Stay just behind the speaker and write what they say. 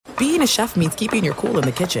being a chef means keeping your cool in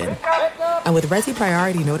the kitchen. And with Resi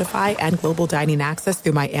Priority Notify and Global Dining Access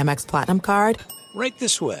through my Amex Platinum card, Right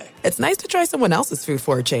this way. it's nice to try someone else's food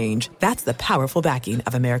for a change. That's the powerful backing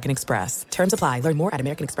of American Express. Terms apply. Learn more at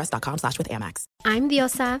americanexpress.com/withAmex. I'm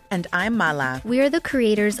Diosa. And I'm Mala. We are the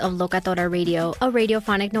creators of Locatora Radio, a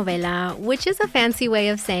radiophonic novela, which is a fancy way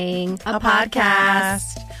of saying a podcast.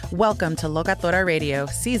 Welcome to Locatora Radio,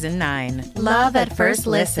 Season 9. Love at First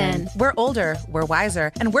Listen. We're older, we're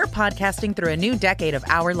wiser, and we're podcasting through a new decade of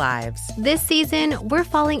our lives. This season, we're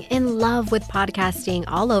falling in love with podcasting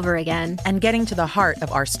all over again. And getting to the heart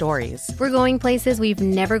of our stories. We're going places we've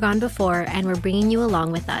never gone before, and we're bringing you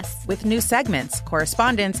along with us. With new segments,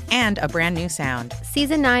 correspondence, and a brand new sound.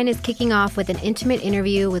 Season 9 is kicking off with an intimate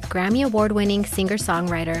interview with Grammy Award-winning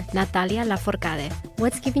singer-songwriter Natalia Lafourcade.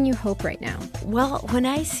 What's giving you hope right now? Well, when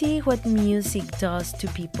I see what music does to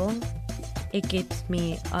people, it gives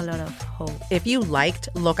me a lot of hope. If you liked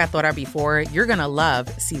Locatora before, you're going to love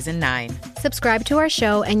Season 9. Subscribe to our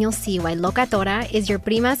show and you'll see why Locatora is your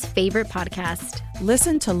prima's favorite podcast.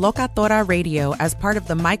 Listen to Locatora Radio as part of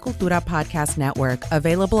the My Cultura Podcast Network,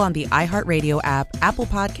 available on the iHeartRadio app, Apple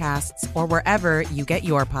Podcasts, or wherever you get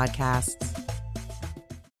your podcasts.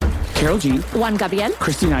 Carol G, Juan Gabriel,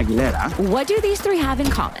 Christina Aguilera. What do these three have in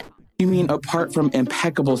common? You mean apart from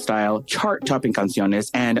impeccable style, chart-topping canciones,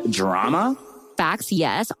 and drama? Facts,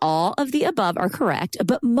 yes, all of the above are correct,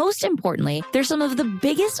 but most importantly, they're some of the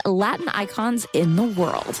biggest Latin icons in the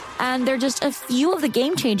world. And they're just a few of the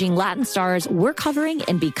game-changing Latin stars we're covering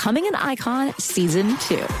in Becoming an Icon Season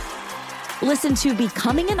 2. Listen to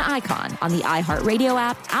Becoming an Icon on the iHeartRadio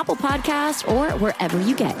app, Apple Podcasts, or wherever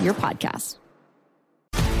you get your podcasts.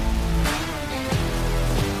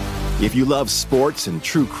 If you love sports and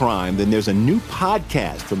true crime, then there's a new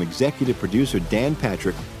podcast from executive producer Dan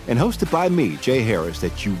Patrick and hosted by me, Jay Harris,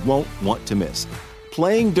 that you won't want to miss.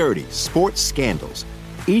 Playing Dirty: Sports Scandals.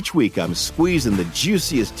 Each week, I'm squeezing the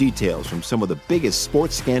juiciest details from some of the biggest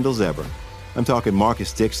sports scandals ever. I'm talking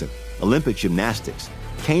Marcus Dixon, Olympic gymnastics,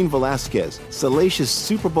 Cain Velasquez, salacious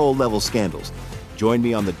Super Bowl-level scandals. Join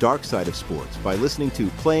me on the dark side of sports by listening to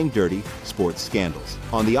Playing Dirty: Sports Scandals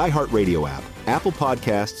on the iHeartRadio app, Apple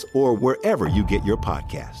Podcasts, or wherever you get your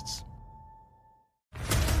podcasts.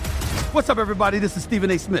 What's up, everybody? This is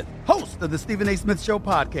Stephen A. Smith, host of the Stephen A. Smith Show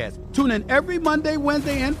podcast. Tune in every Monday,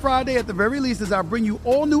 Wednesday, and Friday at the very least as I bring you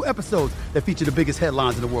all new episodes that feature the biggest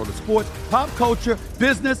headlines in the world of sports, pop culture,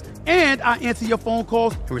 business, and I answer your phone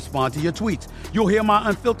calls and respond to your tweets. You'll hear my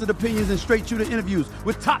unfiltered opinions and straight-shooter interviews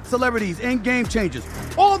with top celebrities and game changers.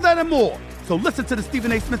 All that and more. So listen to the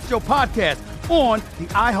Stephen A. Smith Show podcast on the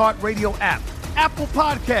iHeartRadio app, Apple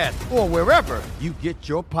Podcasts, or wherever you get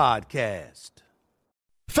your podcast.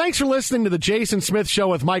 Thanks for listening to the Jason Smith Show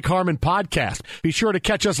with Mike Harmon podcast. Be sure to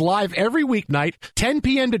catch us live every weeknight, 10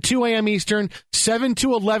 p.m. to 2 a.m. Eastern, 7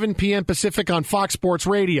 to 11 p.m. Pacific on Fox Sports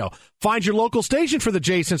Radio. Find your local station for the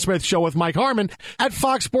Jason Smith Show with Mike Harmon at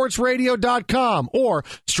foxsportsradio.com or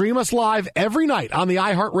stream us live every night on the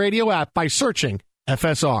iHeartRadio app by searching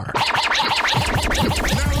FSR. Now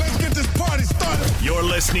let's get this party started. You're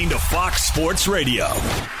listening to Fox Sports Radio.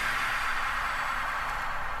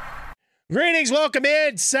 Greetings, welcome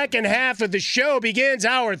in. Second half of the show begins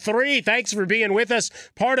hour 3. Thanks for being with us,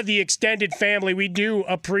 part of the extended family. We do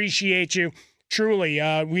appreciate you, truly.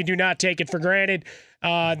 We do not take it for granted,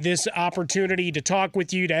 this opportunity to talk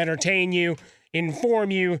with you, to entertain you,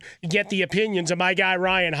 inform you, get the opinions of my guy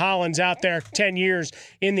Ryan Hollins out there, 10 years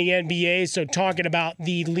in the NBA. So talking about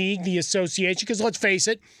the league, the association, because let's face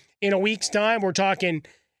it, in a week's time, we're talking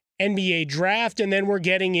NBA draft, and then we're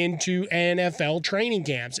getting into NFL training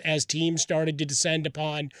camps as teams started to descend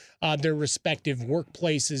upon their respective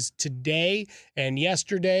workplaces today and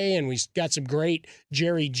yesterday. And we got some great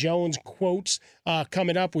Jerry Jones quotes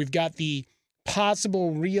coming up. We've got the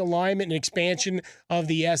possible realignment and expansion of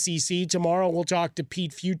the SEC. Tomorrow we'll talk to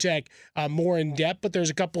Pete Futek more in depth, but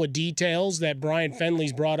there's a couple of details that Brian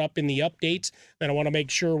Fenley's brought up in the updates that I want to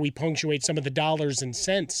make sure we punctuate some of the dollars and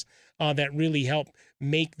cents that really help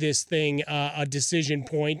make this thing a decision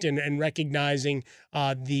point, and recognizing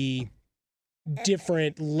the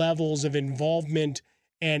different levels of involvement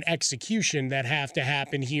and execution that have to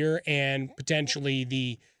happen here, and potentially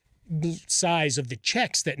the size of the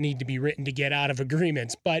checks that need to be written to get out of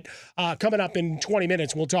agreements. But coming up in 20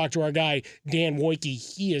 minutes, we'll talk to our guy, Dan Woike.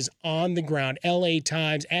 He is on the ground, LA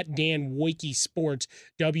Times, at Dan Woike Sports,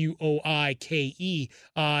 WOIKE,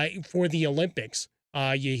 for the Olympics.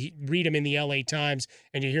 You read him in the LA Times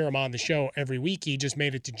and you hear him on the show every week. He just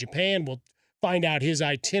made it to Japan. We'll find out his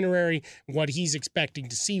itinerary, what he's expecting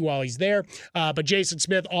to see while he's there. But Jason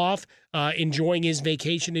Smith off, enjoying his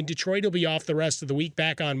vacation in Detroit. He'll be off the rest of the week,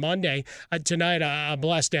 back on Monday. Tonight, I'm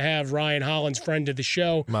blessed to have Ryan Hollins, friend of the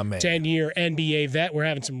show, my man, 10-year NBA vet. We're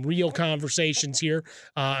having some real conversations here.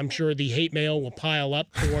 I'm sure the hate mail will pile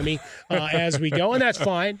up for me as we go, and that's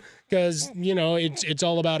fine because, it's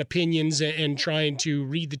all about opinions and trying to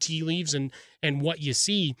read the tea leaves and what you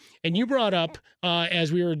see. And you brought up,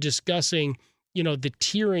 as we were discussing, the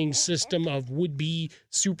tiering system of would-be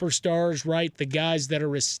superstars, right? The guys that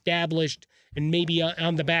are established and maybe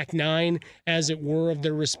on the back nine, as it were, of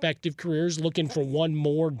their respective careers, looking for one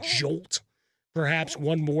more jolt, perhaps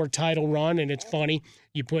one more title run. And it's funny,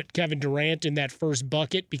 you put Kevin Durant in that first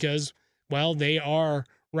bucket because, well, they are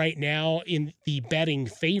right now in the betting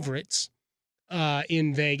favorites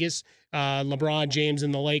in Vegas. LeBron James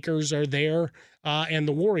and the Lakers are there, and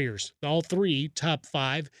the Warriors, all three top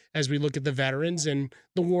five as we look at the veterans, and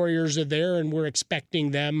the Warriors are there, and we're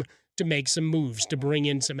expecting them to make some moves to bring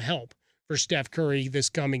in some help for Steph Curry this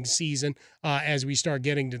coming season as we start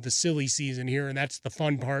getting to the silly season here, and that's the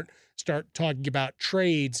fun part. Start talking about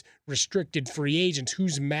trades, restricted free agents,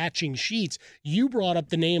 who's matching sheets. You brought up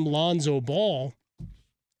the name Lonzo Ball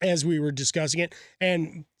as we were discussing it,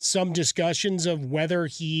 and some discussions of whether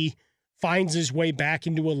he finds his way back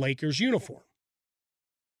into a Lakers uniform.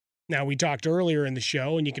 Now, we talked earlier in the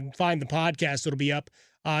show, and you can find the podcast. It'll be up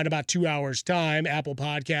in about 2 hours' time, Apple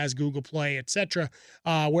Podcasts, Google Play, etc.,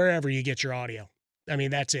 wherever you get your audio. I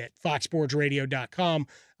mean, that's it. FoxSportsRadio.com.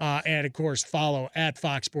 And, of course, follow at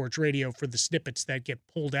Fox Sports Radio for the snippets that get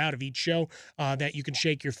pulled out of each show that you can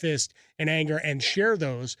shake your fist in anger and share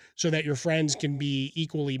those so that your friends can be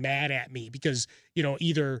equally mad at me because,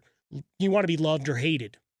 either you want to be loved or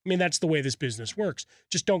hated. I mean, that's the way this business works.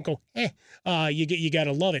 Just don't go, you got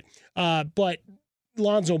to love it. But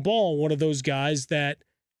Lonzo Ball, one of those guys that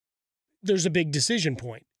there's a big decision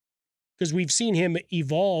point because we've seen him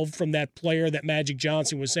evolve from that player that Magic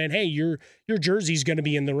Johnson was saying, hey, your jersey's going to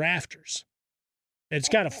be in the rafters. And it's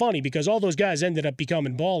kind of funny because all those guys ended up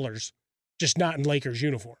becoming ballers, just not in Lakers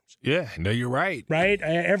uniforms. Yeah, no, you're right. Right?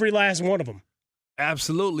 Every last one of them.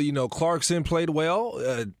 Absolutely. Clarkson played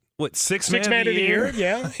well. Sixth man of the year?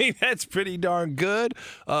 Yeah. I mean, that's pretty darn good.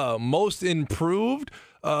 Most improved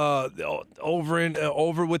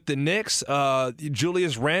over with the Knicks.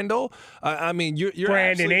 Julius Randle. I mean, you're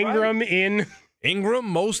Brandon Ingram right. Ingram,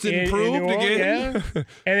 most improved again. Yeah.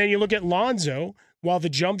 And then you look at Lonzo. While the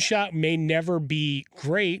jump shot may never be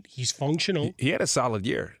great, he's functional. He had a solid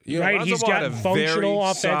year. Right, Lonzo he's gotten functional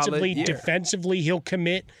offensively, year. Defensively, he'll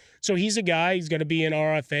commit. So he's a guy, he's going to be an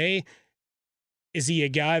RFA. Is he a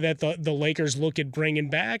guy that the Lakers look at bringing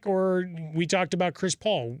back? Or we talked about Chris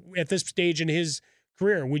Paul at this stage in his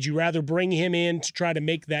career. Would you rather bring him in to try to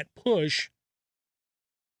make that push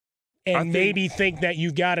and maybe think that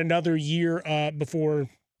you got another year before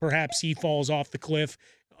perhaps he falls off the cliff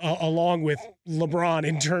along with LeBron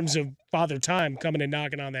in terms of Father Time coming and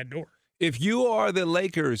knocking on that door? If you are the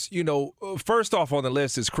Lakers, first off on the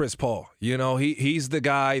list is Chris Paul. He's the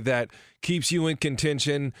guy that keeps you in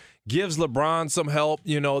contention, gives LeBron some help.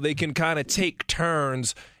 They can kind of take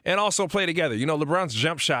turns and also play together. LeBron's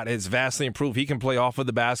jump shot is vastly improved. He can play off of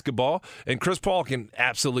the basketball, and Chris Paul can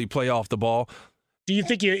absolutely play off the ball. Do you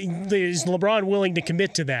think is LeBron willing to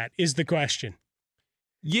commit to that is the question?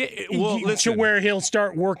 Yeah, well, listen. To where he'll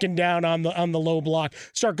start working down on the low block,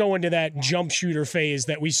 start going to that jump shooter phase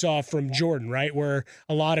that we saw from Jordan, right? Where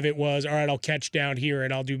a lot of it was, all right, I'll catch down here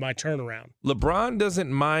and I'll do my turnaround. LeBron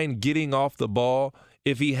doesn't mind getting off the ball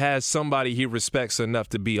if he has somebody he respects enough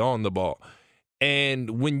to be on the ball.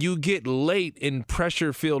 And when you get late in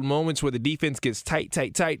pressure-filled moments where the defense gets tight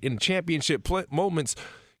in championship moments,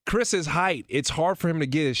 Chris's height, it's hard for him to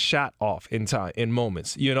get his shot off in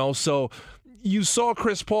moments, So you saw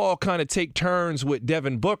Chris Paul kind of take turns with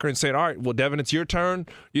Devin Booker and saying, all right, well, Devin, it's your turn.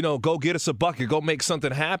 Go get us a bucket. Go make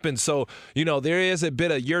something happen. So, there is a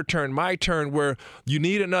bit of your turn, my turn, where you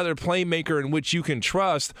need another playmaker in which you can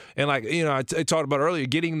trust. And I talked about earlier,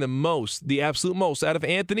 getting the absolute most out of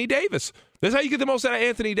Anthony Davis. That's how you get the most out of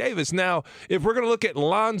Anthony Davis. Now, if we're going to look at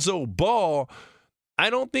Lonzo Ball, I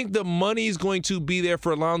don't think the money is going to be there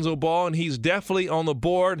for Lonzo Ball, and he's definitely on the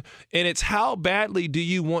board. And it's how badly do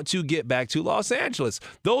you want to get back to Los Angeles?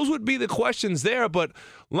 Those would be the questions there. But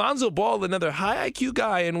Lonzo Ball, another high IQ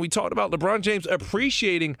guy, and we talked about LeBron James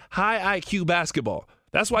appreciating high IQ basketball.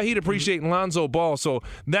 That's why he'd appreciate Lonzo Ball. So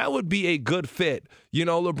that would be a good fit. You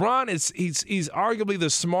know, LeBron he's arguably the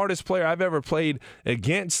smartest player I've ever played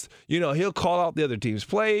against. You know, he'll call out the other team's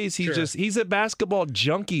plays. He's a basketball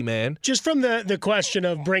junkie, man. Just from the question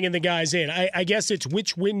of bringing the guys in, I guess it's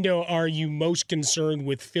which window are you most concerned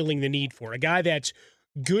with filling the need for? A guy that's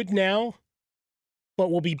good now,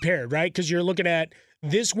 but will be paired, right? Because you're looking at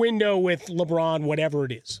this window with LeBron, whatever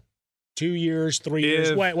it is. 2 years, 3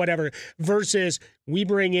 years, whatever, versus we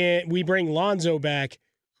bring Lonzo back,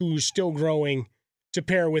 who's still growing, to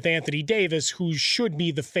pair with Anthony Davis, who should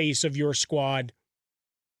be the face of your squad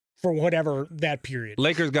for whatever that period.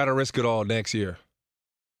 Lakers got to risk it all next year.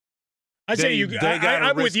 I'm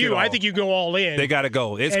with you. I think you go all in. They got to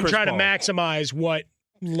go. It's and Chris try Paul. to maximize what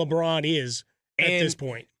LeBron is at this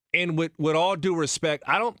point. And with all due respect,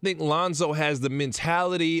 I don't think Lonzo has the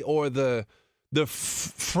mentality or the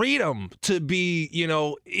freedom to be, you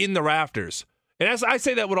know, in the rafters. And I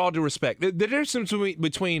say that with all due respect. The difference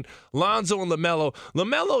between Lonzo and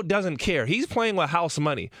LaMelo doesn't care. He's playing with house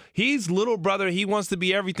money. He's little brother. He wants to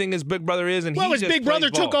be everything his big brother is. And his big brother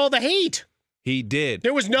took all the hate. He did.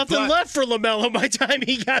 There was nothing left for LaMelo by the time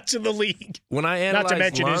he got to the league. When I analyze Not to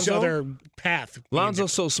mention Lonzo, his other path.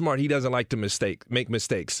 Lonzo's so smart, he doesn't like to make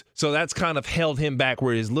mistakes. So that's kind of held him back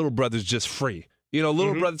where his little brother's just free. You know,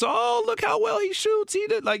 little brother's, oh, look how well he shoots. He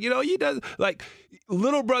did, like, you know, he does. Like,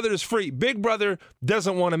 little brother is free. Big brother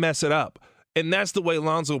doesn't want to mess it up. And that's the way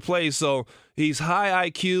Lonzo plays. So he's high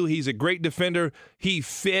IQ. He's a great defender. He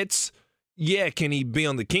fits. Yeah, can he be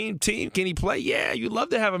on the team? Can he play? Yeah, you'd love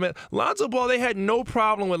to have him. Lonzo Ball, they had no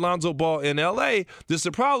problem with Lonzo Ball in L.A.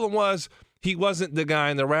 The problem was he wasn't the guy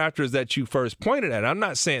in the rafters that you first pointed at. I'm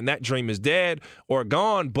not saying that dream is dead or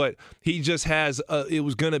gone, but he just has it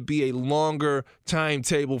was going to be a longer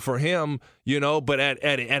timetable for him, you know, but at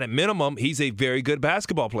a minimum, he's a very good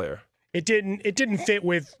basketball player. It didn't fit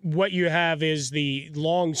with what you have is the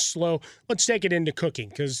long, slow. Let's take it into cooking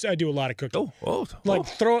because I do a lot of cooking. Like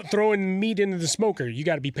throwing meat into the smoker, you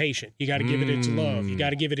got to be patient. You got to give it its love. You got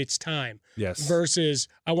to give it its time. Yes. Versus,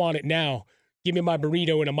 I want it now. Give me my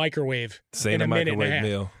burrito in a microwave in a minute and a half.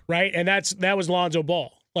 Meal. Right? And that was Lonzo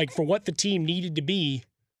Ball. Like, for what the team needed to be,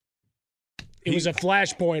 it was a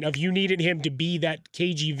flashpoint of you needed him to be that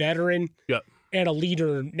cagey veteran and a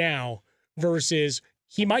leader now versus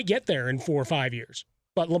he might get there in 4 or 5 years,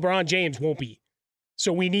 but LeBron James won't be.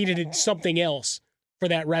 So we needed something else for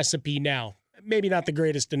that recipe now. Maybe not the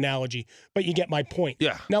greatest analogy, but you get my point.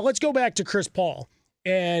 Yeah. Now let's go back to Chris Paul.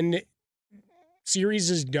 And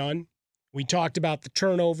series is done. We talked about the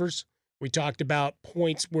turnovers. We talked about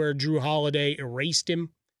points where Drew Holiday erased him.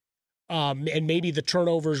 And maybe the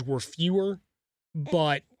turnovers were fewer,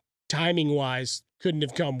 but timing-wise couldn't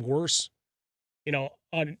have come worse. You know,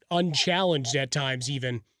 unchallenged at times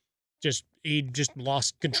even. He just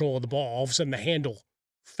lost control of the ball. All of a sudden the handle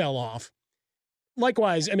fell off.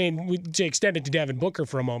 Likewise, I mean, to extend it to Devin Booker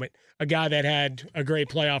for a moment, a guy that had a great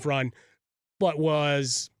playoff run, but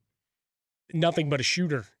was nothing but a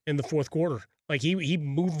shooter in the fourth quarter. Like he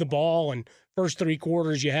moved the ball, and first 3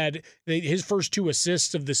 quarters you had his first 2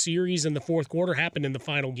 assists of the series in the fourth quarter happened in the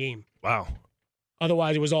final game. Wow.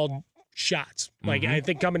 Otherwise, it was all shots. Like I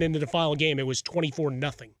think coming into the final game, it was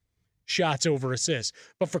 24-0 shots over assists.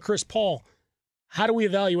 But for Chris Paul, how do we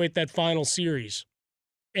evaluate that final series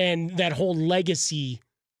and that whole legacy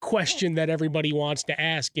question that everybody wants to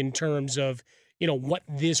ask in terms of, you know, what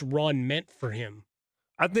this run meant for him?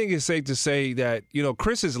 I think it's safe to say that, you know,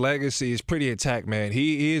 Chris's legacy is pretty intact, man.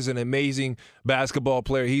 He is an amazing basketball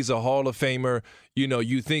player. He's a Hall of Famer. You know,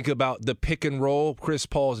 you think about the pick and roll. Chris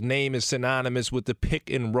Paul's name is synonymous with the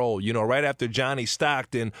pick and roll. You know, right after Johnny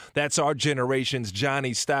Stockton, that's our generation's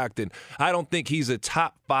Johnny Stockton. I don't think he's a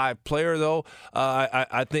top 5 player, though.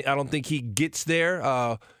 I don't think he gets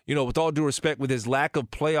there. You know, with all due respect, with his lack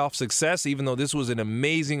of playoff success, even though this was an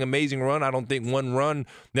amazing, amazing run, I don't think one run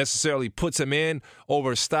necessarily puts him in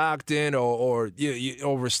over Stockton or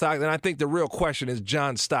over Stockton. I think the real question is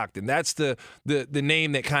John Stockton. That's the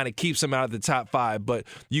name that kind of keeps him out of the top 5. But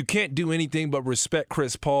you can't do anything but respect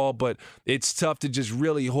Chris Paul. But it's tough to just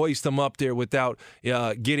really hoist him up there without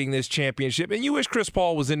getting this championship. And you wish Chris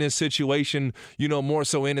Paul was in this situation, you know, more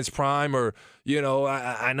so in his prime, or, you know,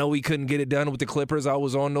 I know he couldn't get it done with the Clippers. I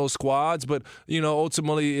was on those squads, but, you know,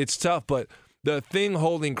 ultimately it's tough. But the thing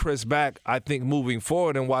holding Chris back, I think, moving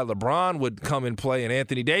forward, and why LeBron would come and play and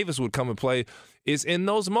Anthony Davis would come and play, is in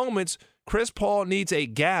those moments, Chris Paul needs a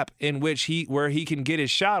gap in which where he can get his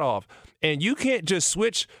shot off. And you can't just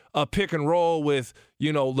switch a pick and roll with,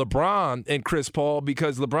 LeBron and Chris Paul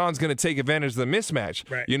because LeBron's going to take advantage of the mismatch.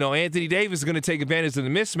 Right. Anthony Davis is going to take advantage of the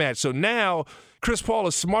mismatch. So now Chris Paul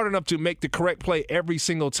is smart enough to make the correct play every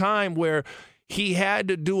single time, where he had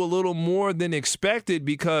to do a little more than expected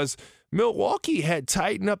because Milwaukee had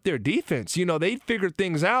tightened up their defense. They figured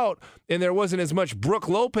things out, and there wasn't as much Brook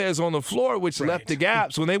Lopez on the floor, which left the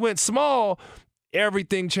gaps. When they went small,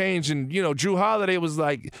 everything changed, and Drew Holiday was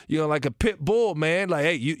like a pit bull, man. Like,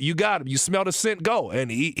 hey, you got him. You smell the scent, go.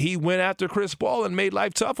 And he went after Chris Paul and made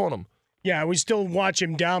life tough on him. Yeah, we still watch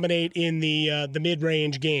him dominate in the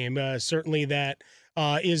mid-range game. Certainly that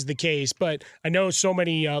is the case. But I know so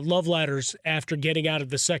many love letters after getting out of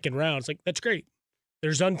the second round. It's like, that's great.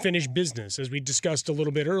 There's unfinished business, as we discussed a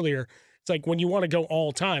little bit earlier. It's like when you want to go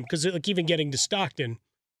all time, because like even getting to Stockton,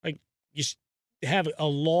 like you have a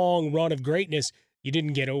long run of greatness, you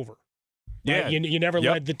didn't get over. Yeah, right? You never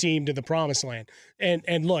led the team to the promised land.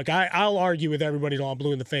 And look, I'll argue with everybody till I'm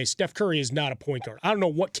blue in the face. Steph Curry is not a point guard. I don't know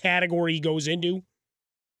what category he goes into.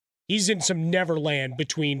 He's in some neverland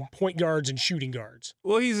between point guards and shooting guards.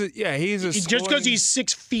 Well, he's just because he's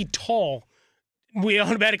 6 feet tall, we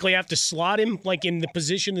automatically have to slot him like in the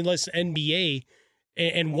position in this NBA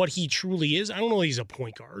and what he truly is. I don't know if he's a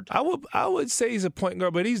point guard. I would say he's a point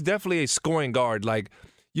guard, but he's definitely a scoring guard. Like,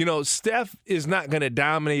 Steph is not going to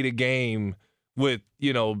dominate a game with,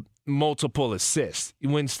 multiple assists.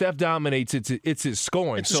 When Steph dominates, it's his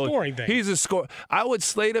scoring. It's a scoring thing. He's a score. I would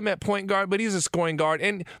slate him at point guard, but he's a scoring guard.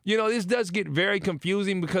 And, this does get very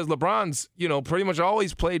confusing because LeBron's, pretty much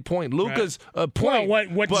always played point. Luka's a point. Well,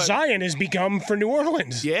 what Zion has become for New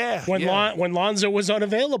Orleans. Yeah. When Lonzo was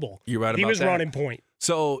unavailable. You're right about that. He was running point.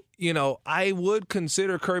 So, I would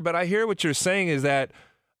consider Curry, but I hear what you're saying is that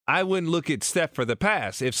I wouldn't look at Steph for the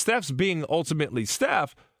pass. If Steph's being ultimately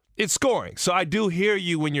Steph, it's scoring. So I do hear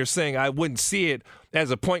you when you're saying I wouldn't see it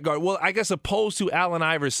as a point guard. Well, I guess opposed to Allen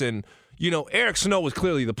Iverson, Eric Snow was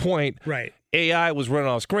clearly the point. Right. AI was running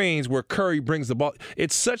off screens where Curry brings the ball.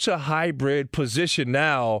 It's such a hybrid position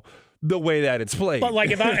now, the way that it's played. But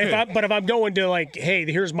like if I'm going to like,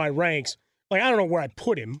 hey, here's my ranks. Like I don't know where I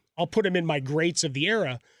put him. I'll put him in my greats of the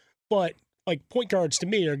era. But like point guards to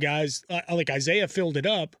me are guys like Isaiah filled it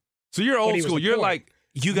up. So you're old school. You're like.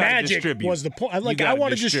 You got to distribute. Magic was the point. Like I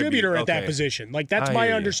want a distributor at that position. Like that's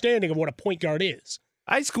my understanding of what a point guard is.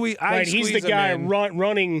 He's the guy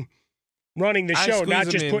running the show, not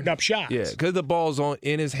just putting up shots. Yeah, because the ball's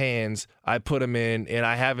in his hands. I put him in, and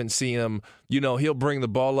I haven't seen him. He'll bring the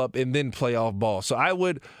ball up and then play off ball. So I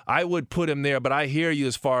would put him there. But I hear you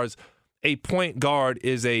as far as a point guard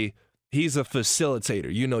he's a facilitator.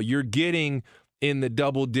 You're getting in the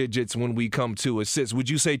double digits when we come to assists. Would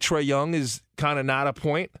you say Trae Young is kind of not a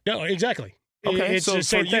point? No, exactly. Okay, it's so the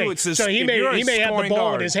same for you, thing. so he may have the ball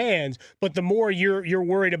guard in his hands, but the more you're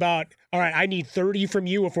worried about, all right, I need 30 from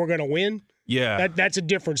you if we're going to win. Yeah, that's a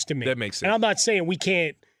difference to me. That makes sense. And I'm not saying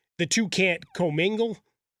the two can't commingle,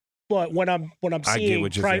 but when I'm seeing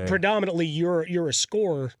predominantly you're a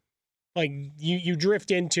scorer. Like you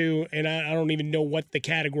drift into, and I don't even know what the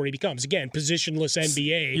category becomes. Again, positionless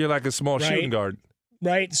NBA. You're like a small shooting guard,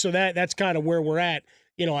 right? So that's kind of where we're at.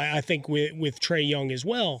 I think with Trae Young as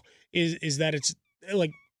well is that it's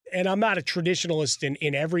like, and I'm not a traditionalist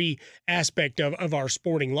in every aspect of our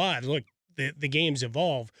sporting lives. Look, the games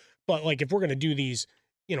evolve, but like if we're gonna do these,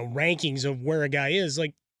 rankings of where a guy is,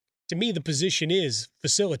 like to me the position is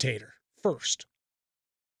facilitator first.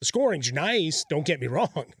 The scoring's nice, don't get me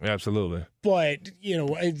wrong. Absolutely. But,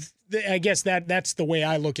 I guess that's the way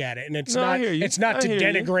I look at it. And it's not to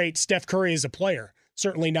denigrate Steph Curry as a player.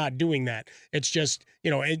 Certainly not doing that. It's just,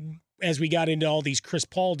 as we got into all these Chris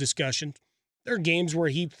Paul discussions, there are games where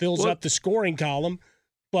he fills up the scoring column,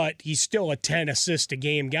 but he's still a 10 assist a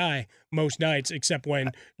game guy most nights, except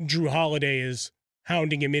when Drew Holiday is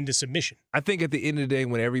hounding him into submission. I think at the end of the day,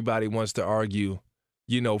 when everybody wants to argue,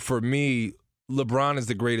 for me, LeBron is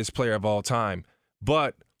the greatest player of all time,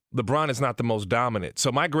 but LeBron is not the most dominant.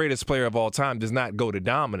 So my greatest player of all time does not go to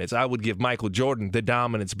dominance. I would give Michael Jordan the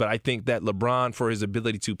dominance, but I think that LeBron, for his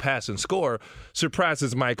ability to pass and score,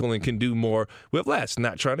 surpasses Michael and can do more with less.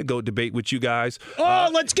 Not trying to go debate with you guys.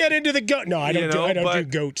 Let's get into the GOAT. No, I don't do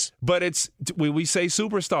GOATs. But it's when we say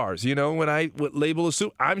superstars, when I would label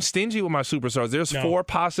I'm stingy with my superstars. There's 4,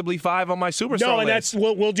 possibly 5 on my superstar list. And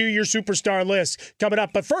we'll do your superstar list coming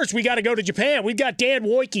up. But first, we got to go to Japan. We've got Dan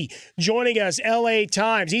Woike joining us, LA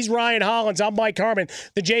Times. He's Ryan Hollins. I'm Mike Harmon.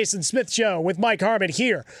 The Jason Smith Show with Mike Harmon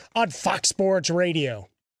here on Fox Sports Radio.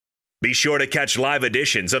 Be sure to catch live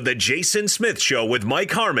editions of The Jason Smith Show with Mike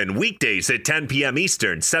Harmon weekdays at 10 p.m.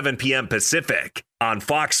 Eastern, 7 p.m. Pacific on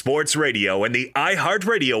Fox Sports Radio and the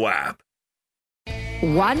iHeartRadio app.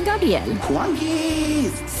 Juan Gabriel.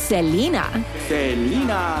 Selena.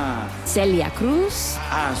 Celia Cruz.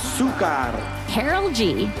 Azúcar. Harold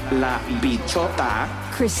G. La Bichota.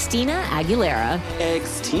 Christina Aguilera.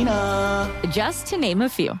 Ex-Tina. Just to name a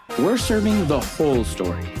few. We're serving the whole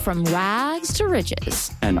story. From rags to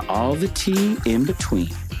riches. And all the tea in between.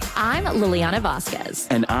 I'm Liliana Vasquez.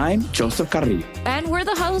 And I'm Joseph Carrillo. And we're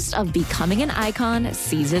the host of Becoming an Icon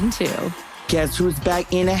Season 2. Guess who's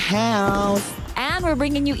back in the house? And we're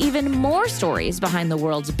bringing you even more stories behind the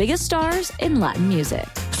world's biggest stars in Latin music.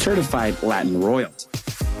 Certified Latin royalty.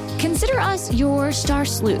 Consider us your star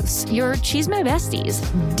sleuths, your chisme besties,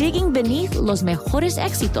 digging beneath los mejores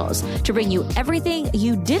éxitos to bring you everything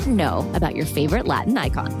you didn't know about your favorite Latin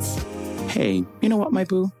icons. Hey, you know what, my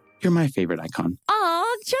boo? You're my favorite icon.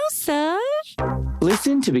 Aw, Joseph.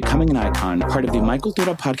 Listen to Becoming an Icon, part of the Michael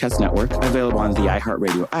Dura Podcast Network, available on the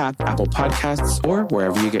iHeartRadio app, Apple Podcasts, or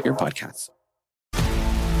wherever you get your podcasts.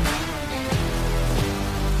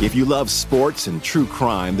 If you love sports and true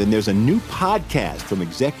crime, then there's a new podcast from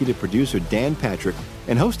executive producer Dan Patrick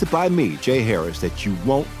and hosted by me, Jay Harris, that you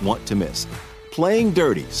won't want to miss. Playing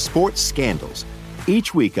Dirty: Sports Scandals.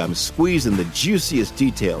 Each week, I'm squeezing the juiciest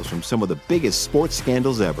details from some of the biggest sports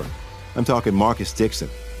scandals ever. I'm talking Marcus Dixon,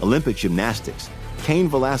 Olympic gymnastics, Cain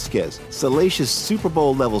Velasquez, salacious Super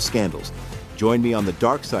Bowl-level scandals. Join me on the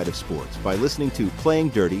dark side of sports by listening to Playing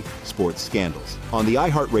Dirty: Sports Scandals on the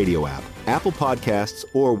iHeartRadio app, Apple Podcasts,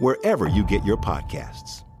 or wherever you get your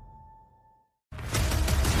podcasts.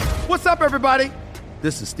 What's up, everybody?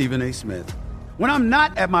 This is Stephen A. Smith. When I'm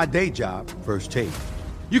not at my day job, First Take,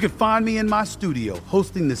 you can find me in my studio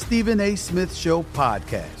hosting the Stephen A. Smith Show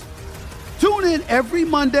podcast. Tune in every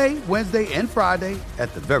Monday, Wednesday, and Friday,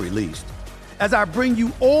 at the very least, as I bring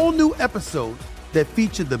you all new episodes that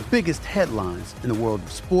feature the biggest headlines in the world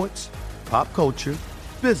of sports, pop culture,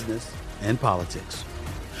 business, and politics.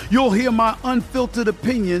 You'll hear my unfiltered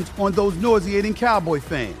opinions on those nauseating Cowboy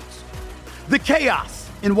fans, the chaos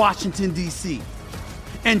in Washington, D.C.,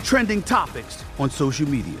 and trending topics on social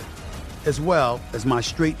media, as well as my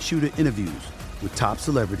straight shooter interviews with top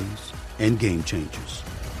celebrities and game changers.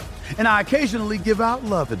 And I occasionally give out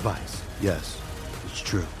love advice. Yes, it's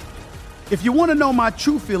true. If you want to know my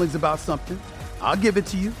true feelings about something, I'll give it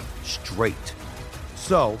to you straight.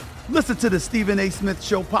 So listen to the Stephen A. Smith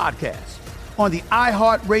Show podcast on the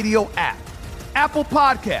iHeartRadio app, Apple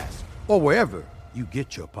Podcasts, or wherever you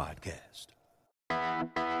get your podcast.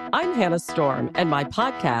 I'm Hannah Storm, and my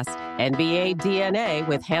podcast, NBA DNA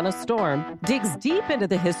with Hannah Storm, digs deep into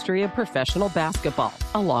the history of professional basketball,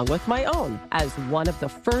 along with my own, as one of the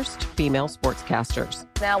first female sportscasters.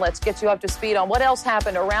 Now let's get you up to speed on what else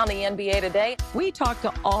happened around the NBA today. We talk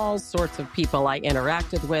to all sorts of people I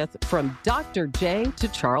interacted with, from Dr. J to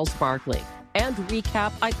Charles Barkley, and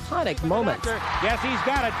recap iconic moments. Yes, he's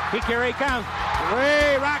got it. Here he comes.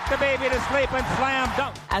 Way rock the baby to sleep and slam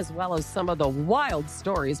dunk. As well as some of the wild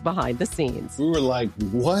stories behind the scenes. We were like,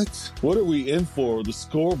 what? What are we in for? The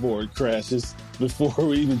scoreboard crashes before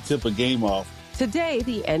we even tip a game off. Today,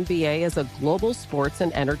 the NBA is a global sports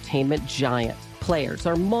and entertainment giant. Players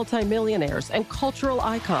are multimillionaires and cultural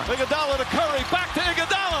icons. Iguodala to Curry, back to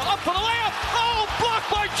Iguodala, up for the layup. Oh,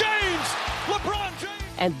 blocked by James. LeBron James.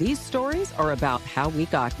 And these stories are about how we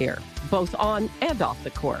got here, both on and off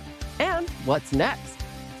the court. And what's next?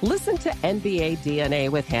 Listen to NBA DNA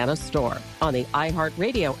with Hannah Storm on the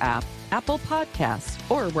iHeartRadio app, Apple Podcasts,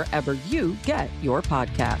 or wherever you get your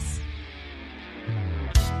podcasts.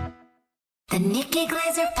 The Nikki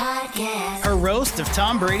Glaser Podcast. Her roast of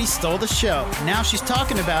Tom Brady stole the show. Now she's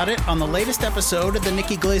talking about it on the latest episode of the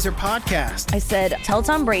Nikki Glaser Podcast. I said, tell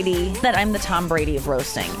Tom Brady that I'm the Tom Brady of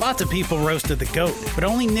roasting. Lots of people roasted the GOAT, but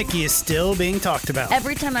only Nikki is still being talked about.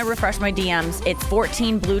 Every time I refresh my DMs, it's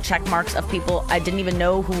 14 blue check marks of people I didn't even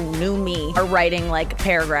know who knew me are writing like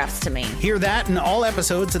paragraphs to me. Hear that in all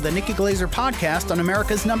episodes of the Nikki Glaser Podcast on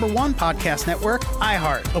America's #1 podcast network,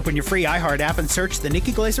 iHeart. Open your free iHeart app and search the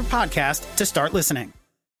Nikki Glaser Podcast to start listening.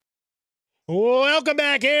 Welcome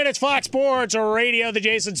back in. It's Fox Sports Radio, the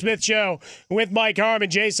Jason Smith Show with Mike Harmon.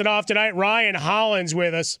 Jason off tonight. Ryan Hollins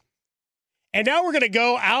with us. And now we're going to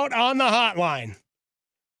go out on the hotline.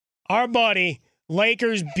 Our buddy,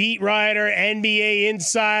 Lakers beat writer, NBA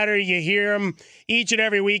insider. You hear him each and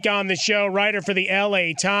every week on the show. Writer for the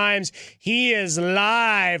LA Times. He is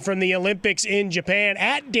live from the Olympics in Japan.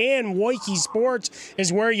 At Dan Woike Sports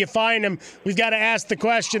is where you find him. We've got to ask the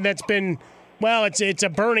question that's been... well, it's a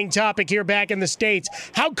burning topic here back in the States.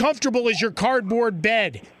 How comfortable is your cardboard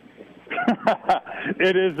bed?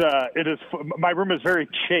 It is. My room is very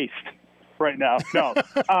chaste right now. No,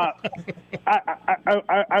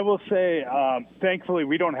 I will say, thankfully,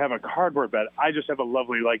 we don't have a cardboard bed. I just have a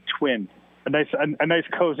lovely twin a nice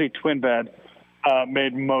cozy twin bed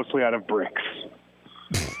made mostly out of bricks.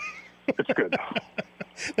 It's good.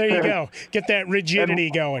 There you go. Get that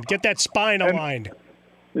rigidity going. Get that spine aligned.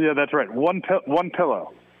 Yeah, that's right. One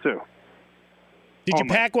pillow, too. Did you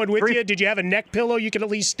pack one with you? Did you have a neck pillow you could at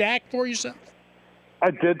least stack for yourself?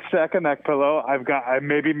 I did stack a neck pillow. I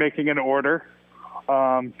may be making an order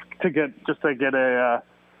to get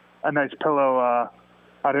a nice pillow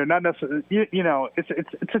out here. Not necessarily,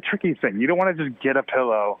 it's a tricky thing. You don't want to just get a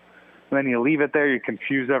pillow and then you leave it there. You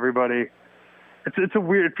confuse everybody. It's a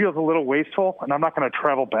weird. It feels a little wasteful, and I'm not going to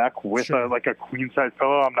travel back with a queen size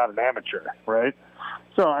pillow. I'm not an amateur, right?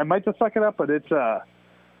 So I might just suck it up. But it's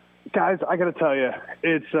guys, I got to tell you,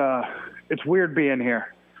 it's weird being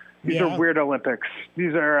here. These are weird Olympics.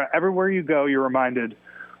 These are everywhere you go, you're reminded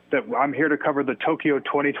that I'm here to cover the Tokyo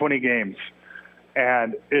 2020 Games,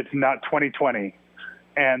 and it's not 2020.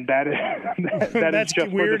 And that is that's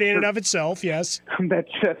just weird in and of itself. Yes,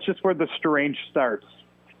 that's just where the strange starts.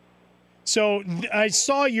 So I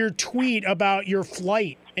saw your tweet about your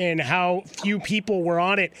flight and how few people were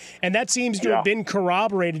on it, and that seems to have been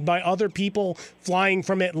corroborated by other people flying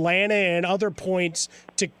from Atlanta and other points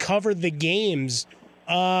to cover the games.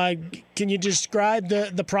 Can you describe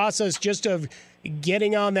the process just of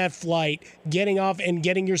getting on that flight, getting off, and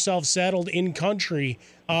getting yourself settled in country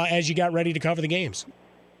as you got ready to cover the games?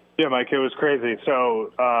 Yeah, Mike, it was crazy.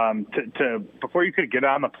 So before you could get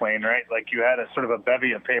on the plane, right, like you had a sort of a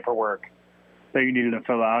bevy of paperwork that you needed to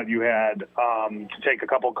fill out. You had to take a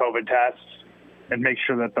couple COVID tests and make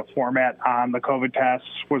sure that the format on the COVID tests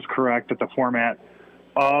was correct, that the format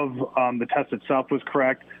of the test itself was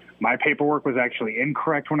correct. My paperwork was actually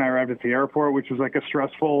incorrect when I arrived at the airport, which was like a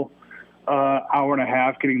stressful hour and a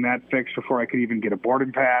half getting that fixed before I could even get a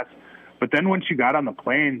boarding pass. But then once you got on the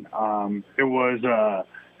plane, it was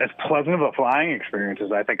as pleasant of a flying experience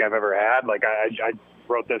as I think I've ever had. Like I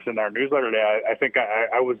wrote this in our newsletter today. I think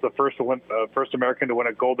I was the first American to win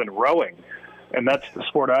a gold in rowing. And that's the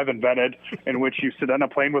sport I've invented, in which you sit on a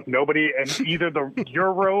plane with nobody in either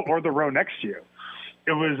your row or the row next to you.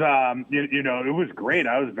 It was, it was great.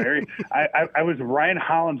 I was I was Ryan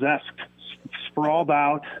Hollins-esque, sprawled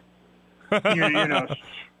out, and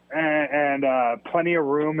plenty of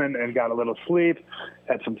room and got a little sleep,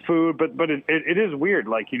 had some food, but it is weird.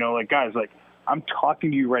 Guys, I'm talking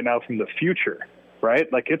to you right now from the future,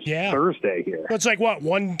 right? Like it's Thursday here. It's like what,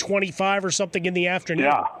 1:25 or something in the afternoon.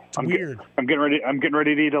 Yeah, it's weird. I'm getting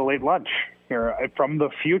ready to eat a late lunch here from the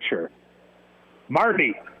future.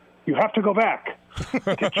 Marty, you have to go back.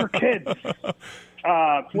 Get your kids.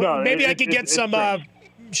 Maybe I could get some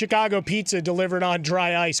Chicago pizza delivered on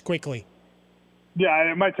dry ice quickly.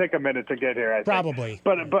 Yeah, it might take a minute to get here, I think. Probably.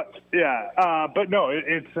 But no,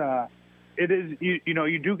 it is,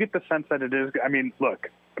 you do get the sense that it is, I mean, look,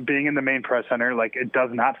 being in the main press center, it does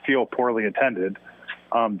not feel poorly attended.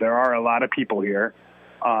 There are a lot of people here,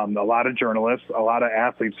 a lot of journalists, a lot of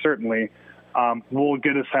athletes, certainly. We'll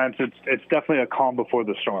get a sense it's definitely a calm before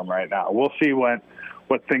the storm right now. We'll see what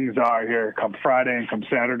things are here come Friday and come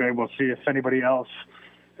Saturday. We'll see if anybody else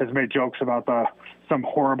has made jokes about some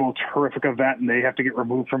horrible, terrific event and they have to get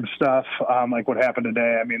removed from stuff, like what happened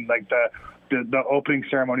today. I mean, the opening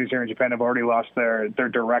ceremonies here in Japan have already lost their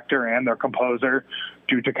director and their composer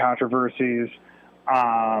due to controversies.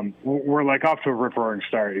 We're off to a rip-roaring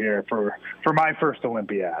start here for my first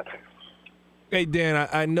Olympiad. Hey, Dan,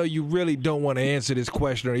 I know you really don't want to answer this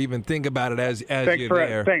question or even think about it as you're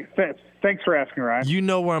there. Thanks for asking, Ryan. You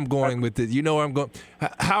know where I'm going with it. You know where I'm going.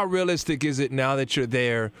 How realistic is it now that you're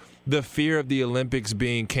there, the fear of the Olympics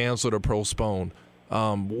being canceled or postponed?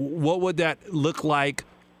 What would that look like?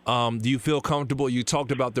 Do you feel comfortable? You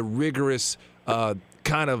talked about the rigorous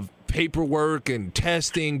kind of paperwork and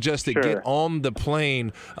testing just to get on the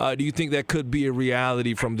plane. Do you think that could be a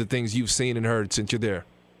reality from the things you've seen and heard since you're there?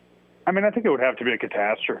 I mean, I think it would have to be a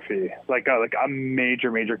catastrophe, like a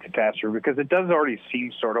major, major catastrophe, because it does already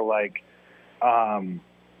seem sort of like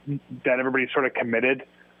that everybody's sort of committed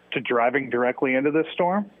to driving directly into this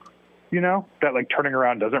storm. That turning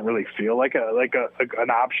around doesn't really feel like an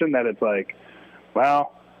option. That it's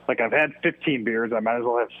I've had 15 beers, I might as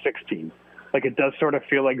well have 16. It does sort of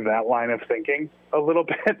feel like that line of thinking a little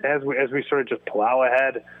bit as we sort of just plow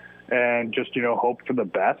ahead and just, hope for the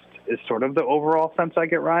best is sort of the overall sense I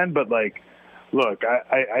get, Ryan. But look,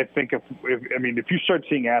 I think if you start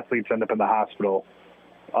seeing athletes end up in the hospital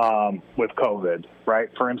with COVID, right,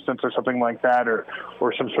 for instance, or something like that, or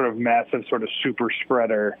some sort of massive sort of super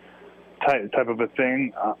spreader type of a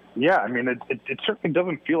thing, it certainly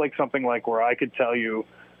doesn't feel like something like where I could tell you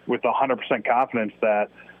with 100% confidence that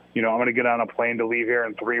I'm going to get on a plane to leave here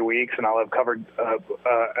in 3 weeks, and I'll have covered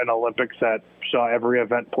an Olympics that saw every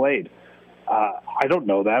event played. I don't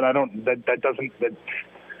know that.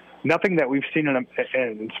 Nothing that we've seen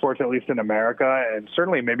in sports, at least in America, and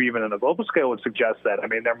certainly maybe even on a global scale, would suggest that. I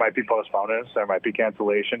mean, there might be postponements, there might be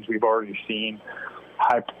cancellations. We've already seen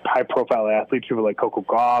high-profile athletes, people like Coco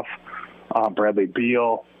Gauff, Bradley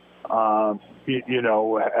Beal, have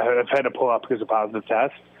had to pull out because of positive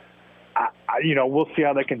tests. We'll see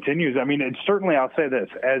how that continues. I mean, it's certainly, I'll say this,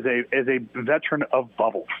 as a veteran of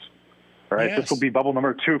bubbles, right? Yes. This will be bubble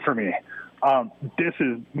number 2 for me. This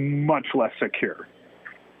is much less secure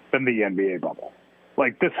than the NBA bubble.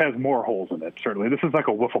 Like, this has more holes in it, certainly. This is like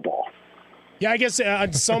a wiffle ball. Yeah, I guess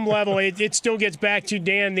on some level, it still gets back to,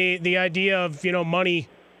 Dan, the idea of, money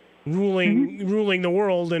ruling the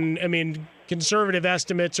world. And, I mean, conservative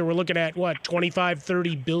estimates are we're looking at,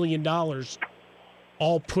 $25-30 billion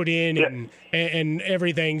all put in and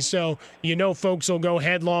everything. So, folks will go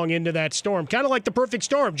headlong into that storm. Kind of like The Perfect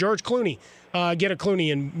Storm, George Clooney. Get a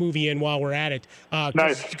Clooney movie in while we're at it.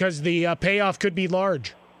 Nice. Because the payoff could be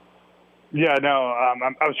large. Yeah, no,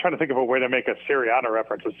 I was trying to think of a way to make a Sirianni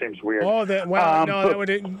reference. It seems weird. Oh, that would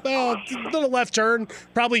little left turn.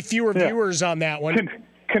 Probably fewer viewers on that one.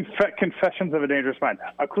 Confessions of a Dangerous Mind.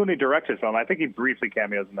 Clooney directed film. I think he briefly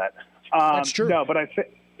cameos in that. That's true. No, but I think,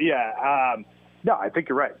 no, I think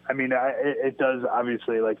you're right. I mean, it does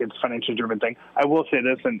obviously, it's a financially driven thing. I will say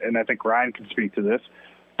this, and I think Ryan can speak to this,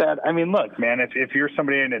 that, I mean, look, man, if you're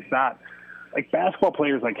somebody and it's not, basketball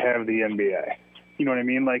players, have the NBA. You know what I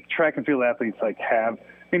mean? Track and field athletes, have,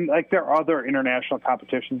 I mean, there are other international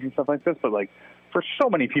competitions and stuff like this, but, for so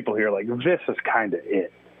many people here, this is kind of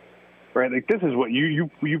it, right? This is what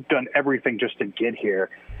you've done everything just to get here.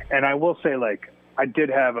 And I will say, I did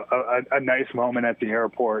have a nice moment at the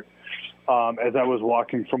airport as I was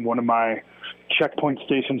walking from one of my checkpoint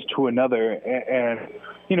stations to another. And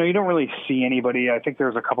you don't really see anybody. I think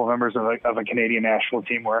there's a couple members of a Canadian national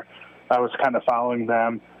team where I was kind of following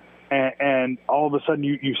them. And all of a sudden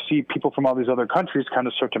you see people from all these other countries kind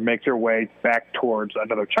of start to make their way back towards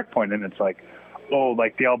another checkpoint. And it's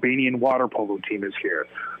the Albanian water polo team is here.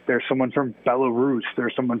 There's someone from Belarus.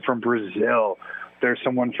 There's someone from Brazil. There's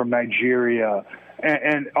someone from Nigeria.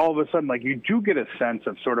 And all of a sudden, you do get a sense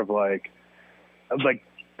of sort of the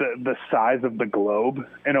size of the globe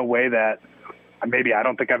in a way that maybe I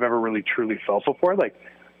don't think I've ever really truly felt before.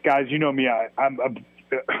 Guys, you know me, I'm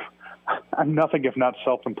nothing if not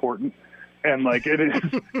self-important, and it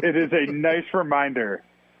is a nice reminder.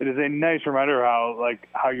 It is a nice reminder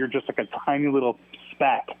how you're just a tiny little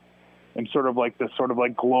speck in sort of this sort of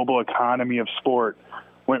global economy of sport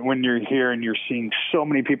when you're here and you're seeing so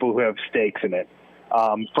many people who have stakes in it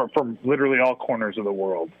from literally all corners of the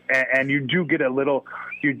world, and you do get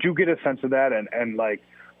a sense of that, and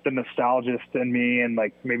the nostalgist in me and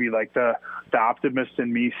maybe the optimist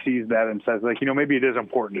in me sees that and says maybe it is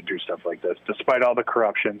important to do stuff like this despite all the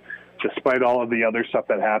corruption, despite all of the other stuff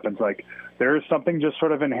that happens. There is something just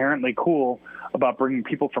sort of inherently cool about bringing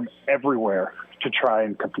people from everywhere to try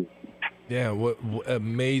and compete. Yeah, what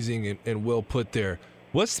amazing and well put there.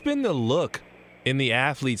 What's been the look in the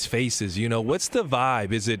athletes' faces? What's the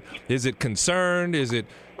vibe? Is it concerned? Is it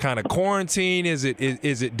kind of quarantine? Is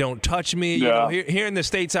it don't touch me? Yeah. Here in the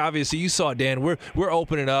States, obviously, you saw, Dan, we're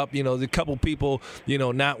opening up. There's a couple people,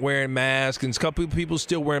 not wearing masks, and a couple people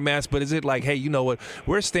still wearing masks. But is it hey, you know what?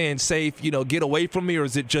 We're staying safe. Get away from me, or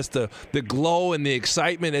is it just the glow and the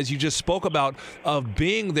excitement, as you just spoke about, of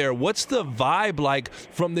being there? What's the vibe like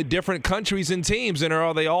from the different countries and teams, and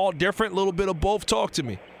are they all different? A little bit of both. Talk to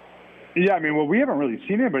me. Yeah, I mean, well, we haven't really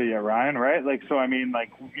seen anybody yet, Ryan, right? We've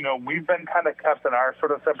been kind of kept in our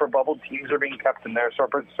sort of separate bubble. Teams are being kept in their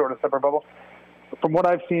sort of separate bubble. From what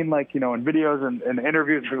I've seen, in videos and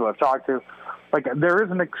interviews people I've talked to, there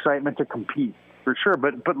is an excitement to compete, for sure.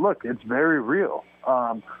 But look, it's very real.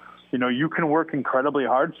 You can work incredibly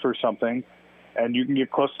hard for something, and you can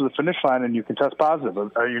get close to the finish line, and you can test positive.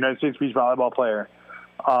 A United States beach volleyball player,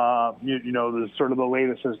 there's sort of the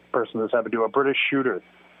latest person that's happened to, a British shooter,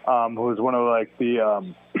 who was one of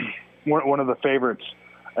one of the favorites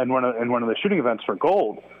and one of the shooting events for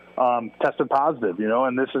gold, tested positive,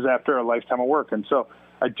 and this is after a lifetime of work. And so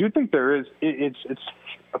I do think there is, it's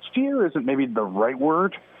fear isn't maybe the right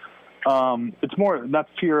word. It's more not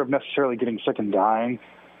fear of necessarily getting sick and dying.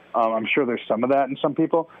 I'm sure there's some of that in some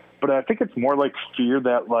people, but I think it's more fear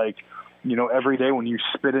that every day when you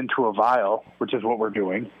spit into a vial, which is what we're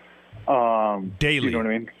doing, daily. You know what I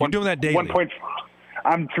mean? You're doing that daily.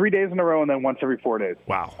 I'm 3 days in a row and then once every 4 days.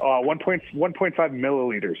 Wow. 1.5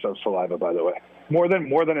 milliliters of saliva, by the way. More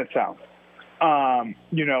than it sounds.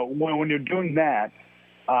 When you're doing that,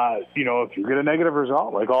 if you get a negative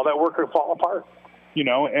result, like all that work could fall apart,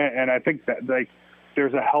 and I think that like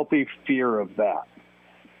there's a healthy fear of that.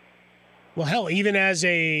 Well, hell, even as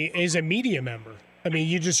a media member, I mean,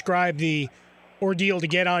 you described the ordeal to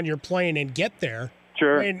get on your plane and get there.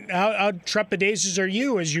 Sure. I mean, how trepidatious are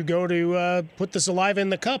you as you go to put the saliva in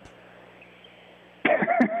the cup?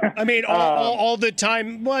 I mean, all the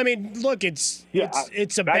time. Well, I mean, look, it's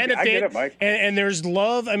a benefit, I get it, Mike. And there's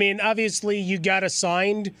love. I mean, obviously, you got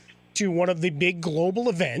assigned to one of the big global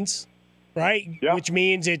events, right? Yeah. Which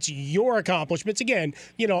means it's your accomplishments. Again,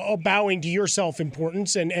 bowing to your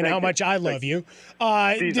self-importance and how much I love you.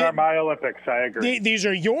 These are my Olympics. I agree. These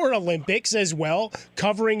are your Olympics as well,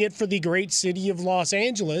 covering it for the great city of Los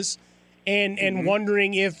Angeles, and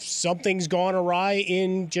wondering if something's gone awry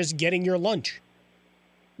in just getting your lunch.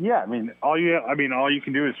 Yeah, I mean, all you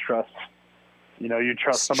can do is trust. You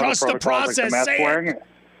trust some of the protocols, process, like the mask wearing.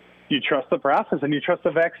 You trust the process, and you trust the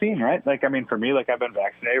vaccine, right? Like, I mean, for me, like I've been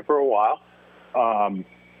vaccinated for a while,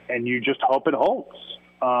 and you just hope it holds.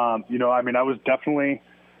 I was definitely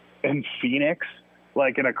in Phoenix,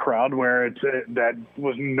 like in a crowd where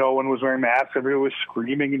no one was wearing masks. Everybody was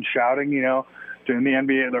screaming and shouting, during the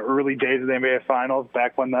NBA, the early days of the NBA Finals,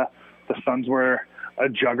 back when the Suns were a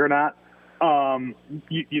juggernaut. And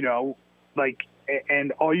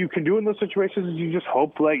all you can do in those situations is you just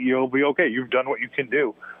hope like you'll be okay. You've done what you can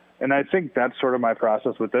do. And I think that's sort of my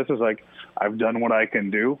process with this is like, I've done what I can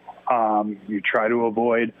do. You try to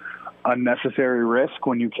avoid unnecessary risk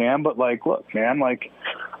when you can, but like, look, man, like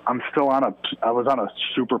I was on a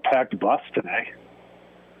super packed bus today.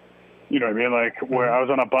 You know what I mean? Like where I was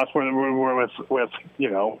on a bus where with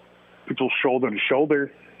people shoulder to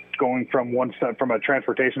shoulder, going from from a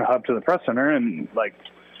transportation hub to the press center, and like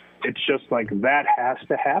it's just like that has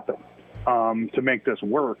to happen to make this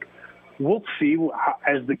work. We'll see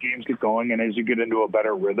as the games get going and as you get into a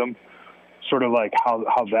better rhythm, sort of like how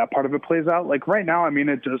that part of it plays out. Like right now, I mean,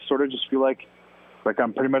 it does sort of just feel like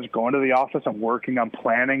I'm pretty much going to the office. I'm working on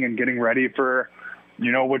planning and getting ready for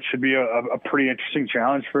what should be a pretty interesting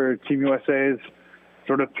challenge for Team USA's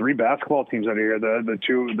sort of three basketball teams out here, the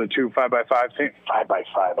two 5x5 teams.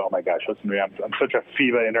 5x5. Oh my gosh, listen to me. I'm such a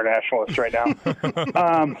FIBA internationalist right now.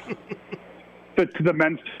 The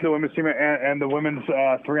men's, the women's team, and the women's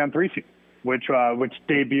 3-on-3 team, which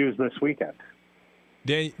debuts this weekend.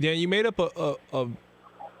 Dan, you made up a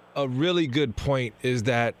really good point. Is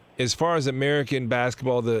that as far as American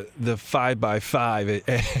basketball, the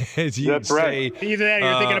 5x5, as you say, either that or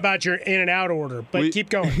you're thinking about your in and out order. But keep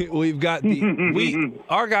going. We've got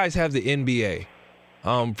our guys have the NBA.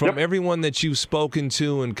 From everyone that you've spoken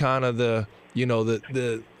to and kind of the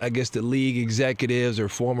I guess the league executives or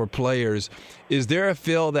former players, is there a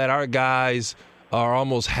feel that our guys are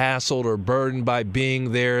almost hassled or burdened by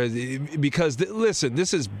being there? Because, listen,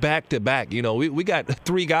 this is back-to-back. We got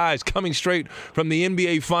three guys coming straight from the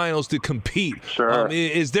NBA Finals to compete. Sure.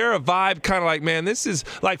 Is there a vibe kind of like, man, this is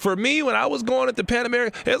 – like for me, when I was going at the Pan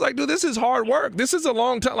American, it's like, dude, this is hard work. This is a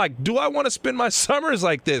long time. Like, do I want to spend my summers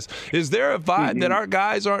like this? Is there a vibe that our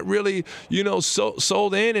guys aren't really,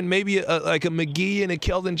 sold in, and maybe like a McGee and a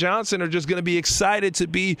Keldon Johnson are just going to be excited to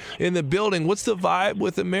be in the building? What's the vibe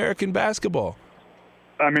with American basketball?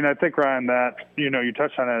 I mean, I think, Ryan, that, you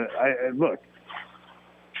touched on it.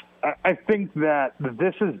 I think that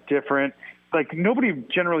this is different. Like, nobody,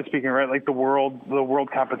 generally speaking, right, like the world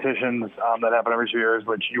competitions that happen every 2 years,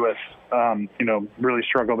 which U.S., really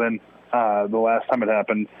struggled in the last time it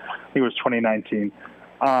happened. I think it was 2019.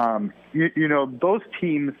 Those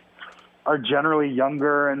teams are generally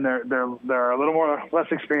younger, and they're a little more less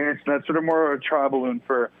experienced, and that's sort of more of a trial balloon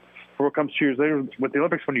for what comes 2 years later with the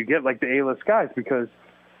Olympics when you get, like, the A-list guys, because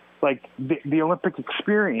like the Olympic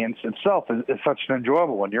experience itself is such an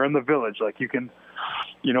enjoyable one. You're in the village, like you can,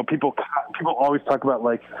 people always talk about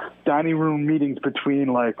like dining room meetings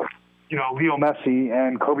between like, Leo Messi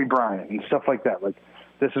and Kobe Bryant and stuff like that. Like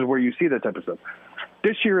this is where you see that type of stuff.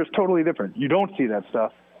 This year is totally different. You don't see that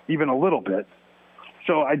stuff even a little bit.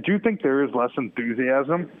 So I do think there is less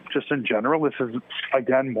enthusiasm just in general. This is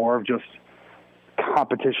again more of just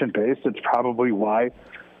competition based. It's probably why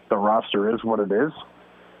the roster is what it is.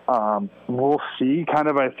 We'll see kind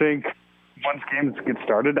of, I think, once games get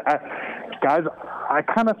started. I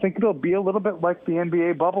kind of think it'll be a little bit like the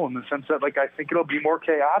NBA bubble in the sense that, like, I think it'll be more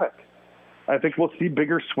chaotic. I think we'll see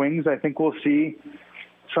bigger swings. I think we'll see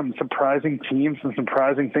some surprising teams and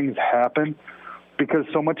surprising things happen because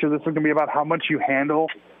so much of this is going to be about how much you handle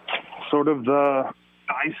sort of the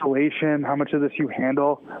isolation, how much of this you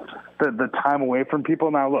handle the time away from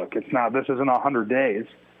people. Now, look, this isn't 100 days,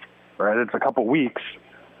 right? It's a couple weeks.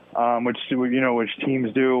 Which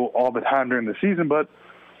teams do all the time during the season. But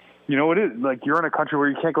you know, it is like you're in a country where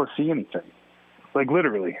you can't go see anything, like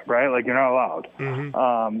literally, right? Like you're not allowed.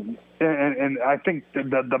 Mm-hmm. And I think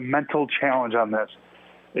the mental challenge on this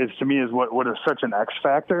is, to me, is what is such an X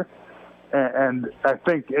factor. And I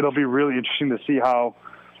think it'll be really interesting to see how,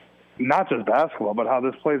 not just basketball, but how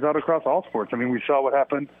this plays out across all sports. I mean, we saw what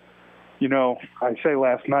happened, you know, I say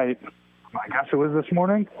last night, I guess it was this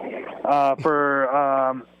morning, I'm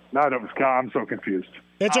so confused.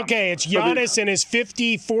 It's okay. It's Giannis and his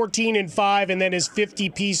 50, 14, and 5, and then his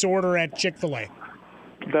 50-piece order at Chick-fil-A.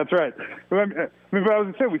 That's right. I mean, but I was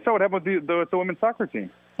going to say, we saw what happened with the women's soccer team.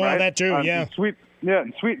 Well, right? that too, yeah.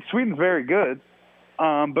 Sweden's very good.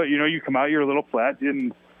 But, you know, you come out, you're a little flat,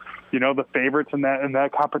 and, you know, the favorites in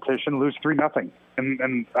that competition lose 3-0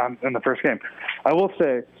 in the first game. I will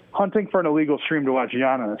say, hunting for an illegal stream to watch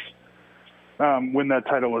Giannis win that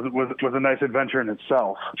title was a nice adventure in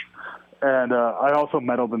itself. And I also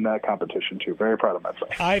medaled in that competition, too. Very proud of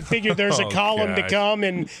myself. I figured there's a column to come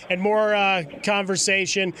and more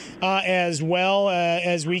conversation as well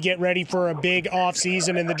as we get ready for a big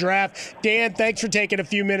offseason in the draft. Dan, thanks for taking a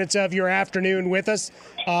few minutes of your afternoon with us.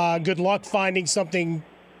 Good luck finding something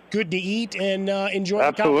good to eat and enjoy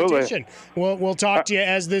the competition. We'll talk to you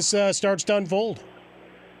as this starts to unfold.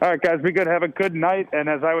 All right, guys, be good. Have a good night, and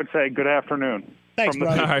as I would say, good afternoon. Thanks,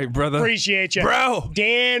 brother. All right, brother. Appreciate you.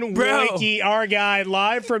 Dan Woike, our guy,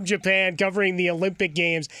 live from Japan, covering the Olympic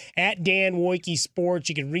Games at Dan Woike Sports.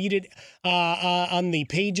 You can read it on the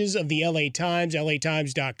pages of the LA Times,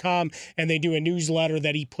 latimes.com, and they do a newsletter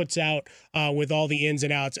that he puts out with all the ins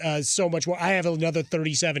and outs. So much more. I have another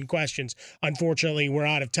 37 questions. Unfortunately, we're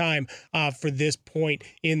out of time for this point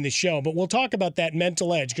in the show. But we'll talk about that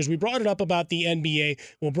mental edge because we brought it up about the NBA.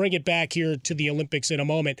 We'll bring it back here to the Olympics in a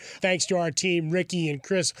moment. Thanks to our team, Ricky and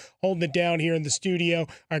Chris, holding it down here in the studio.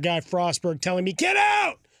 Our guy Frostberg telling me, get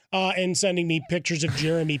out! And sending me pictures of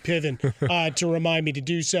Jeremy Piven to remind me to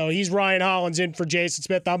do so. He's Ryan Hollins in for Jason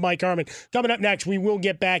Smith. I'm Mike Harmon. Coming up next, we will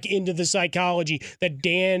get back into the psychology that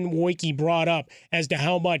Dan Woike brought up as to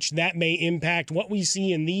how much that may impact what we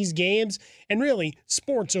see in these games and really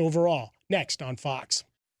sports overall. Next on Fox.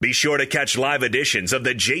 Be sure to catch live editions of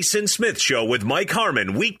The Jason Smith Show with Mike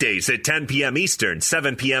Harmon weekdays at 10 p.m. Eastern,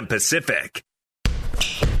 7 p.m. Pacific.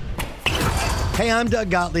 Hey, I'm Doug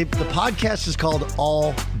Gottlieb. The podcast is called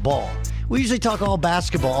All Ball. We usually talk all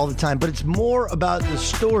basketball all the time, but it's more about the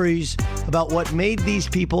stories about what made these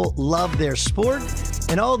people love their sport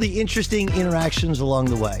and all the interesting interactions along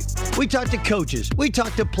the way. We talk to coaches. We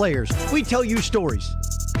talk to players. We tell you stories.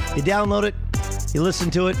 You download it. You listen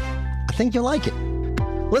to it. I think you'll like it.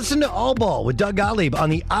 Listen to All Ball with Doug Gottlieb on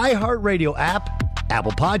the iHeartRadio app,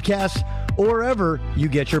 Apple Podcasts, or wherever you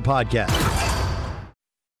get your podcasts.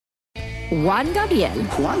 Juan Gabriel,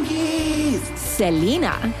 Juanquis,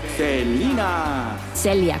 Selena, Selena,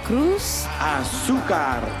 Celia Cruz,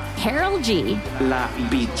 Azúcar, Harold G, La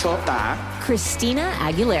Bichota, Christina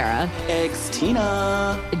Aguilera,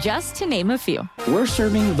 Ex-Tina. Just to name a few. We're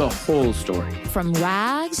serving the whole story. From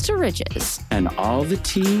rags to riches. And all the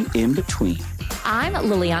tea in between. I'm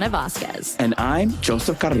Liliana Vasquez. And I'm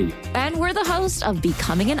Joseph Carrillo. And we're the host of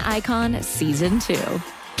Becoming an Icon Season 2.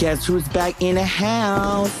 Guess who's back in the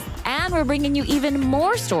house? And we're bringing you even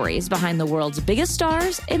more stories behind the world's biggest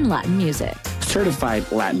stars in Latin music. Certified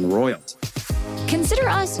Latin royalty. Consider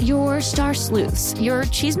us your star sleuths, your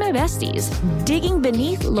chisme besties, digging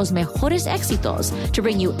beneath los mejores éxitos to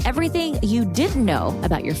bring you everything you didn't know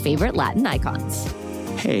about your favorite Latin icons.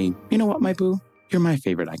 Hey, you know what, my boo? You're my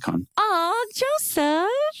favorite icon. Aw, Joseph.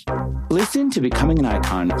 Listen to Becoming an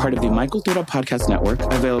Icon, part of the Michael Dura Podcast Network,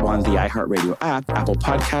 available on the iHeartRadio app, Apple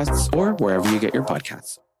Podcasts, or wherever you get your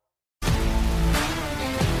podcasts.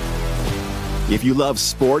 If you love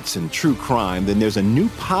sports and true crime, then there's a new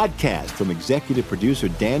podcast from executive producer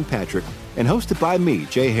Dan Patrick and hosted by me,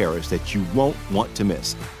 Jay Harris, that you won't want to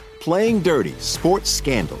miss. Playing Dirty: Sports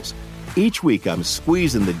Scandals. Each week, I'm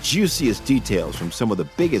squeezing the juiciest details from some of the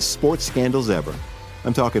biggest sports scandals ever.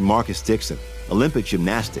 I'm talking Marcus Dixon, Olympic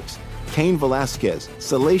gymnastics, Cain Velasquez,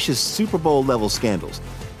 salacious Super Bowl-level scandals.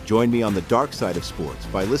 Join me on the dark side of sports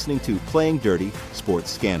by listening to Playing Dirty: Sports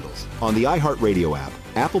Scandals on the iHeartRadio app,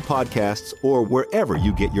 Apple Podcasts, or wherever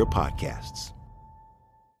you get your podcasts.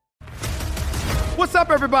 What's up,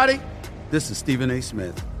 everybody? This is Stephen A.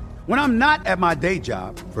 Smith. When I'm not at my day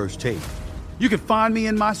job, First Take, you can find me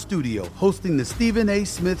in my studio hosting the Stephen A.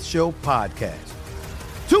 Smith Show podcast.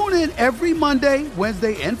 Tune in every Monday,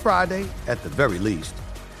 Wednesday, and Friday, at the very least,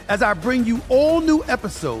 as I bring you all new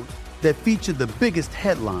episodes that feature the biggest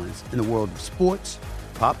headlines in the world of sports,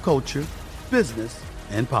 pop culture, business,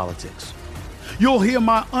 and politics. You'll hear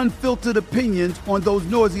my unfiltered opinions on those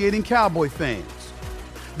nauseating Cowboy fans,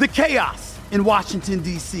 the chaos in Washington,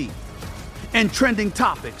 D.C., and trending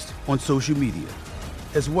topics on social media,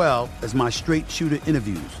 as well as my straight shooter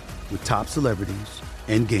interviews with top celebrities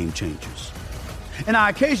and game changers. And I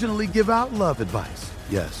occasionally give out love advice.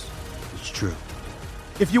 Yes, it's true.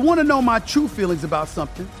 If you want to know my true feelings about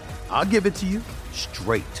something, I'll give it to you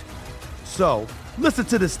straight. So listen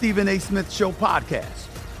to the Stephen A. Smith Show podcast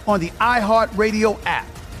on the iHeartRadio app,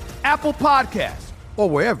 Apple Podcasts, or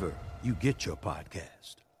wherever you get your podcast.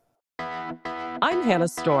 I'm Hannah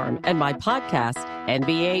Storm, and my podcast,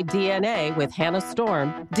 NBA DNA with Hannah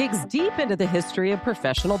Storm, digs deep into the history of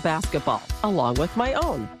professional basketball, along with my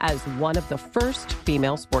own, as one of the first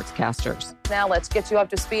female sportscasters. Now let's get you up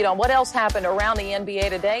to speed on what else happened around the NBA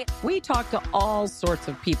today. We talk to all sorts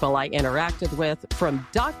of people I interacted with, from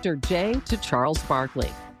Dr. J to Charles Barkley,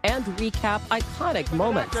 and recap iconic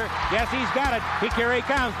moments. Yes, he's got it. Here he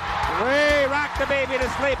comes. Way rock the baby to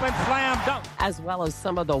sleep and slam dunk. As well as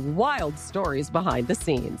some of the wild stories behind the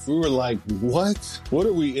scenes. We were like, what? What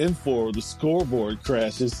are we in for? The scoreboard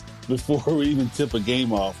crashes before we even tip a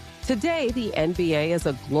game off. Today, the NBA is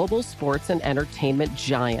a global sports and entertainment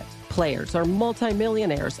giant. Players are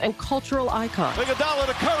multimillionaires and cultural icons. Iguodala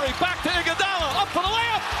to Curry, back to Iguodala, up for the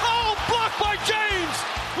layup. Oh, blocked by James.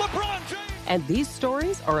 LeBron James. And these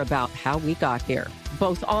stories are about how we got here,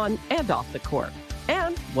 both on and off the court.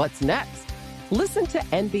 And what's next? Listen to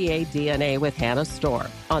NBA DNA with Hannah Storm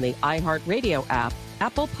on the iHeartRadio app,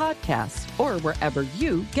 Apple Podcasts, or wherever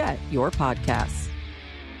you get your podcasts.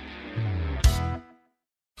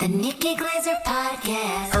 The Nikki Glazer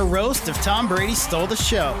Podcast. Her roast of Tom Brady stole the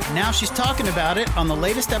show. Now she's talking about it on the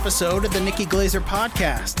latest episode of the Nikki Glazer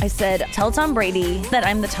Podcast. I said, tell Tom Brady that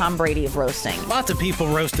I'm the Tom Brady of roasting. Lots of people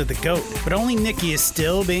roasted the GOAT, but only Nikki is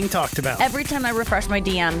still being talked about. Every time I refresh my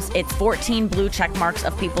DMs, it's 14 blue check marks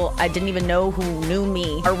of people I didn't even know who knew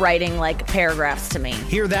me are writing like paragraphs to me.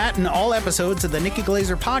 Hear that in all episodes of the Nikki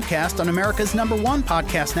Glazer Podcast on America's #1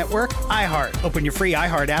 podcast network, iHeart. Open your free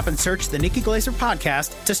iHeart app and search the Nikki Glazer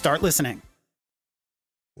Podcast to start listening.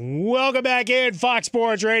 Welcome back in Fox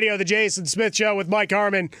Sports Radio, the Jason Smith Show with Mike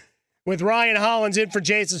Harmon, with Ryan Hollins in for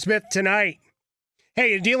Jason Smith tonight.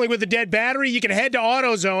 Hey, you're dealing with a dead battery? You can head to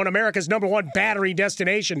AutoZone, America's #1 battery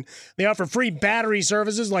destination. They offer free battery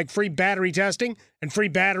services like free battery testing and free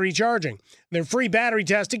battery charging. Their free battery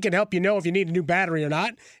testing can help you know if you need a new battery or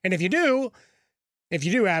not. And if you do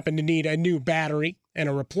happen to need a new battery and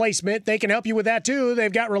a replacement, they can help you with that too.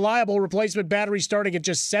 They've got reliable replacement batteries starting at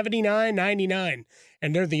just $79.99.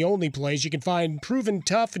 And they're the only place you can find proven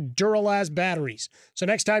tough Duralast batteries. So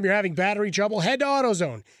next time you're having battery trouble, head to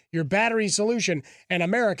AutoZone, your battery solution, and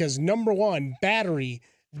America's #1 battery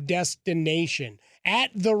destination.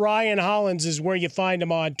 At the Ryan Hollins is where you find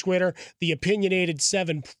him on Twitter, the Opinionated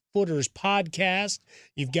 7 Footers podcast.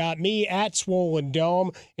 You've got me at Swollen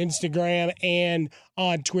Dome, Instagram, and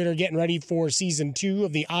on Twitter, getting ready for season 2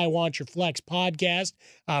 of the I Want Your Flex podcast.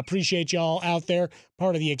 Appreciate y'all out there,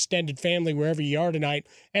 part of the extended family wherever you are tonight.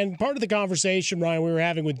 And part of the conversation, Ryan, we were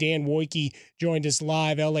having with Dan Woike, joined us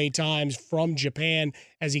live, LA Times, from Japan,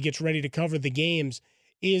 as he gets ready to cover the games,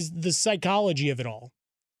 is the psychology of it all,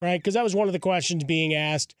 right? Because that was one of the questions being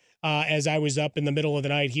asked as I was up in the middle of the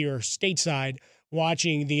night here stateside,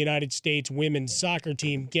 watching the United States women's soccer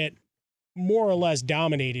team get more or less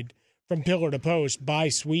dominated from pillar to post by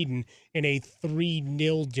Sweden in a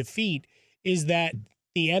 3-0 defeat, is that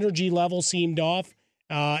the energy level seemed off,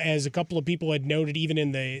 as a couple of people had noted, even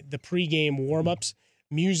in the pregame warmups,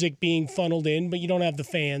 music being funneled in, but you don't have the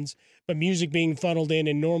fans, but music being funneled in,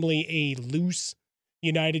 and normally a loose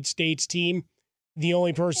United States team. The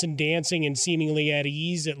only person dancing and seemingly at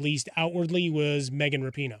ease, at least outwardly, was Megan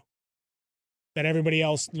Rapinoe. That everybody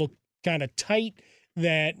else looked kind of tight,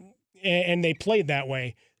 and they played that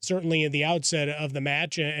way, certainly at the outset of the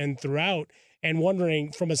match and throughout, and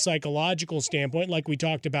wondering from a psychological standpoint, like we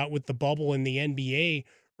talked about with the bubble in the NBA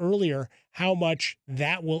earlier, how much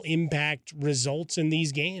that will impact results in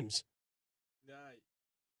these games.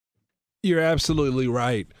 You're absolutely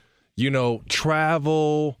right.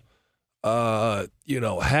 Travel,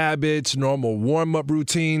 habits, normal warm-up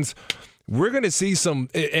routines. We're going to see some,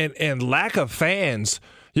 and lack of fans,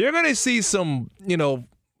 you're going to see some,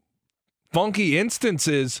 funky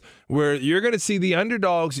instances where you're going to see the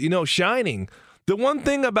underdogs, shining. The one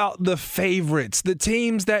thing about the favorites, the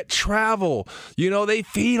teams that travel, they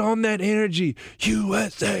feed on that energy.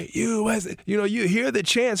 USA, USA. You hear the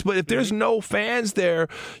chants, but if there's no fans there,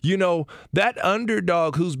 that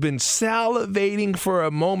underdog who's been salivating for a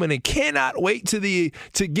moment and cannot wait to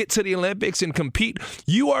get to the Olympics and compete,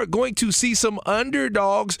 you are going to see some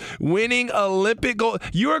underdogs winning Olympic gold.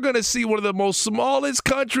 You are going to see one of the most smallest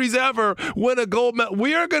countries ever win a gold medal.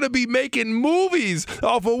 We are going to be making movies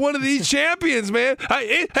off of one of these champions, man.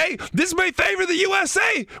 Hey, this may favor the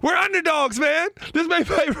USA. We're underdogs, man. This may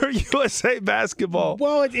favor USA basketball.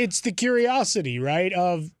 Well, it's the curiosity, right,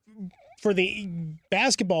 for the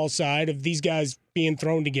basketball side of these guys being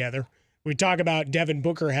thrown together. We talk about Devin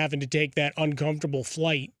Booker having to take that uncomfortable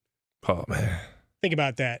flight. Oh, man. Think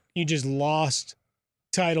about that. You just lost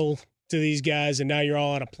title to these guys, and now you're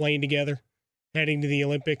all on a plane together heading to the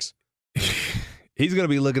Olympics. He's going to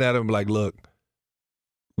be looking at him like, look,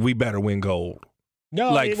 we better win gold.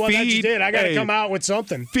 No, that's what you did. I got to come out with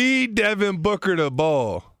something. Feed Devin Booker the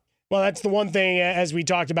ball. Well, that's the one thing, as we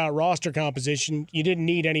talked about roster composition, you didn't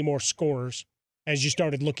need any more scorers as you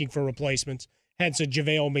started looking for replacements. Hence a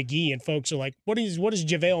JaVale McGee, and folks are like, what does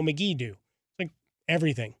JaVale McGee do? Like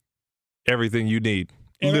everything. Everything you need.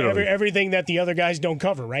 Literally. Everything that the other guys don't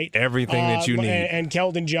cover, right? Everything that you need. And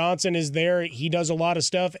Keldon Johnson is there. He does a lot of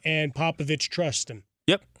stuff, and Popovich trusts him.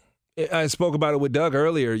 Yep. I spoke about it with Doug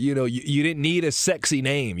earlier. You didn't need a sexy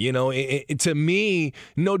name. To me,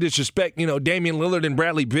 no disrespect, Damian Lillard and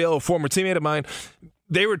Bradley Beal, a former teammate of mine,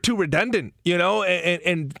 they were too redundant,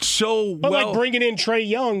 and so but like bringing in Trae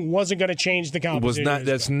Young wasn't going to change the composition.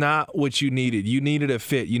 That's not what you needed. You needed a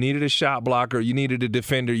fit. You needed a shot blocker. You needed a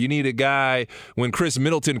defender. You need a guy when Chris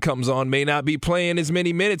Middleton comes on may not be playing as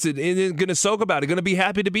many minutes. It isn't going to soak about it. Going to be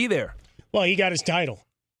happy to be there. Well, he got his title.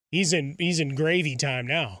 He's in gravy time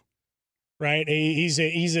now, right? He's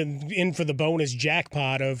in for the bonus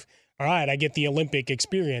jackpot of. All right, I get the Olympic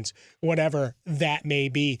experience, whatever that may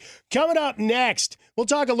be. Coming up next, we'll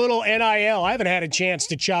talk a little NIL. I haven't had a chance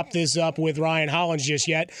to chop this up with Ryan Hollins just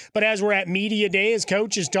yet, but as we're at Media Day, as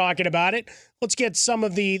Coach is talking about it, let's get some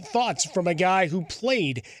of the thoughts from a guy who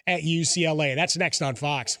played at UCLA. That's next on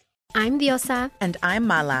Fox. I'm Diosa. And I'm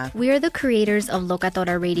Mala. We are the creators of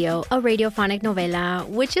Locatora Radio, a radiophonic novela,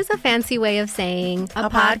 which is a fancy way of saying a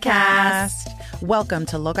podcast. Welcome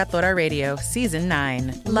to Locatora Radio, Season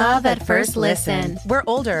 9. Love at first listen. We're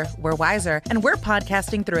older, we're wiser, and we're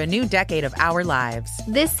podcasting through a new decade of our lives.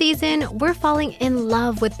 This season, we're falling in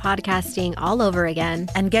love with podcasting all over again.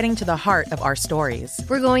 And getting to the heart of our stories.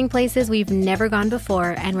 We're going places we've never gone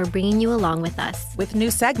before, and we're bringing you along with us. With new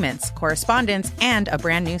segments, correspondence, and a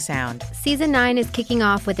brand new sound. Season 9 is kicking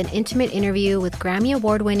off with an intimate interview with Grammy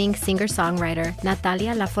Award-winning singer-songwriter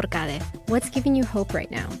Natalia Lafourcade. What's giving you hope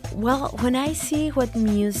right now? Well, when I see what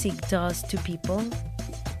music does to people,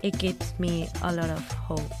 it gives me a lot of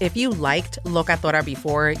hope. If you liked Locatora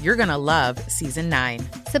before, you're going to love Season 9.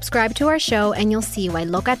 Subscribe to our show and you'll see why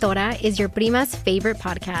Locatora is your prima's favorite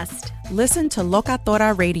podcast. Listen to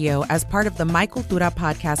Locatora Radio as part of the My Cultura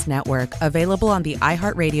Podcast Network, available on the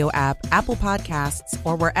iHeartRadio app, Apple Podcasts,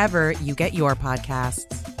 or wherever you get your podcasts.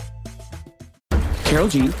 Carol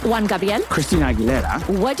G. Juan Gabriel. Christina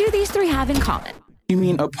Aguilera. What do these three have in common? You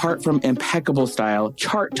mean apart from impeccable style,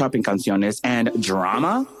 chart-topping canciones, and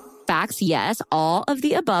drama? Facts, yes, all of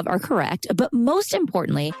the above are correct, but most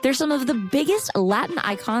importantly, they're some of the biggest Latin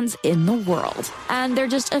icons in the world. And they're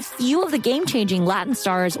just a few of the game-changing Latin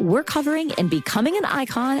stars we're covering in Becoming an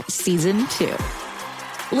Icon Season 2.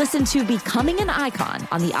 Listen to Becoming an Icon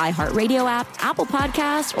on the iHeartRadio app, Apple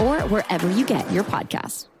Podcasts, or wherever you get your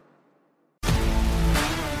podcasts.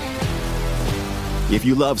 If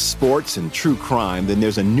you love sports and true crime, then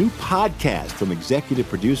there's a new podcast from executive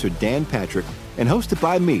producer Dan Patrick and hosted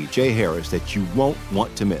by me, Jay Harris, that you won't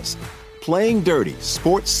want to miss. Playing Dirty: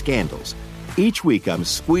 Sports Scandals. Each week, I'm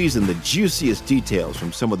squeezing the juiciest details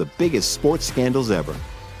from some of the biggest sports scandals ever.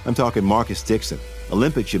 I'm talking Marcus Dixon,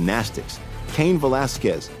 Olympic gymnastics, Cain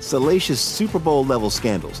Velasquez, salacious Super Bowl-level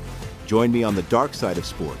scandals. Join me on the dark side of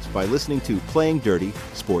sports by listening to Playing Dirty: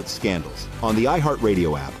 Sports Scandals on the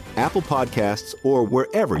iHeartRadio app, Apple Podcasts, or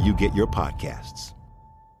wherever you get your podcasts.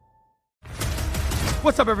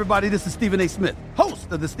 What's up, everybody? This is Stephen A. Smith,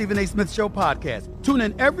 host of the Stephen A. Smith Show podcast. Tune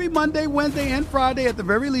in every Monday, Wednesday, and Friday at the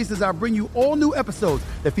very least as I bring you all new episodes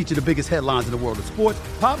that feature the biggest headlines in the world of sports,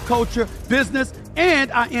 pop culture, business,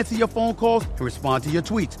 and I answer your phone calls and respond to your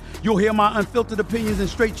tweets. You'll hear my unfiltered opinions and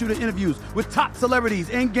straight-shooter interviews with top celebrities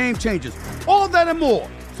and game changers. All that and more.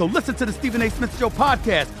 So listen to the Stephen A. Smith Show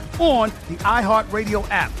podcast on the iHeartRadio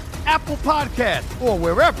app, Apple Podcasts, or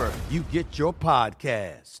wherever you get your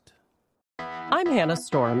podcast. I'm Hannah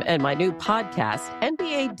Storm, and my new podcast,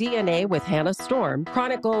 NBA DNA with Hannah Storm,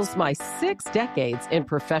 chronicles my 6 decades in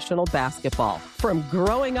professional basketball, from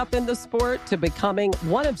growing up in the sport to becoming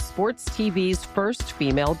one of sports TV's first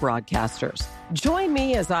female broadcasters. Join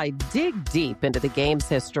me as I dig deep into the game's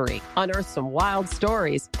history, unearth some wild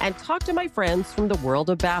stories, and talk to my friends from the world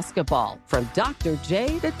of basketball, from Dr.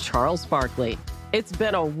 J to Charles Barkley. It's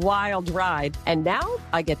been a wild ride, and now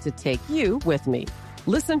I get to take you with me.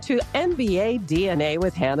 Listen to NBA DNA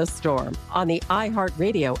with Hannah Storm on the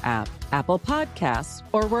iHeartRadio app, Apple Podcasts,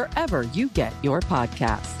 or wherever you get your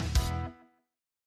podcasts.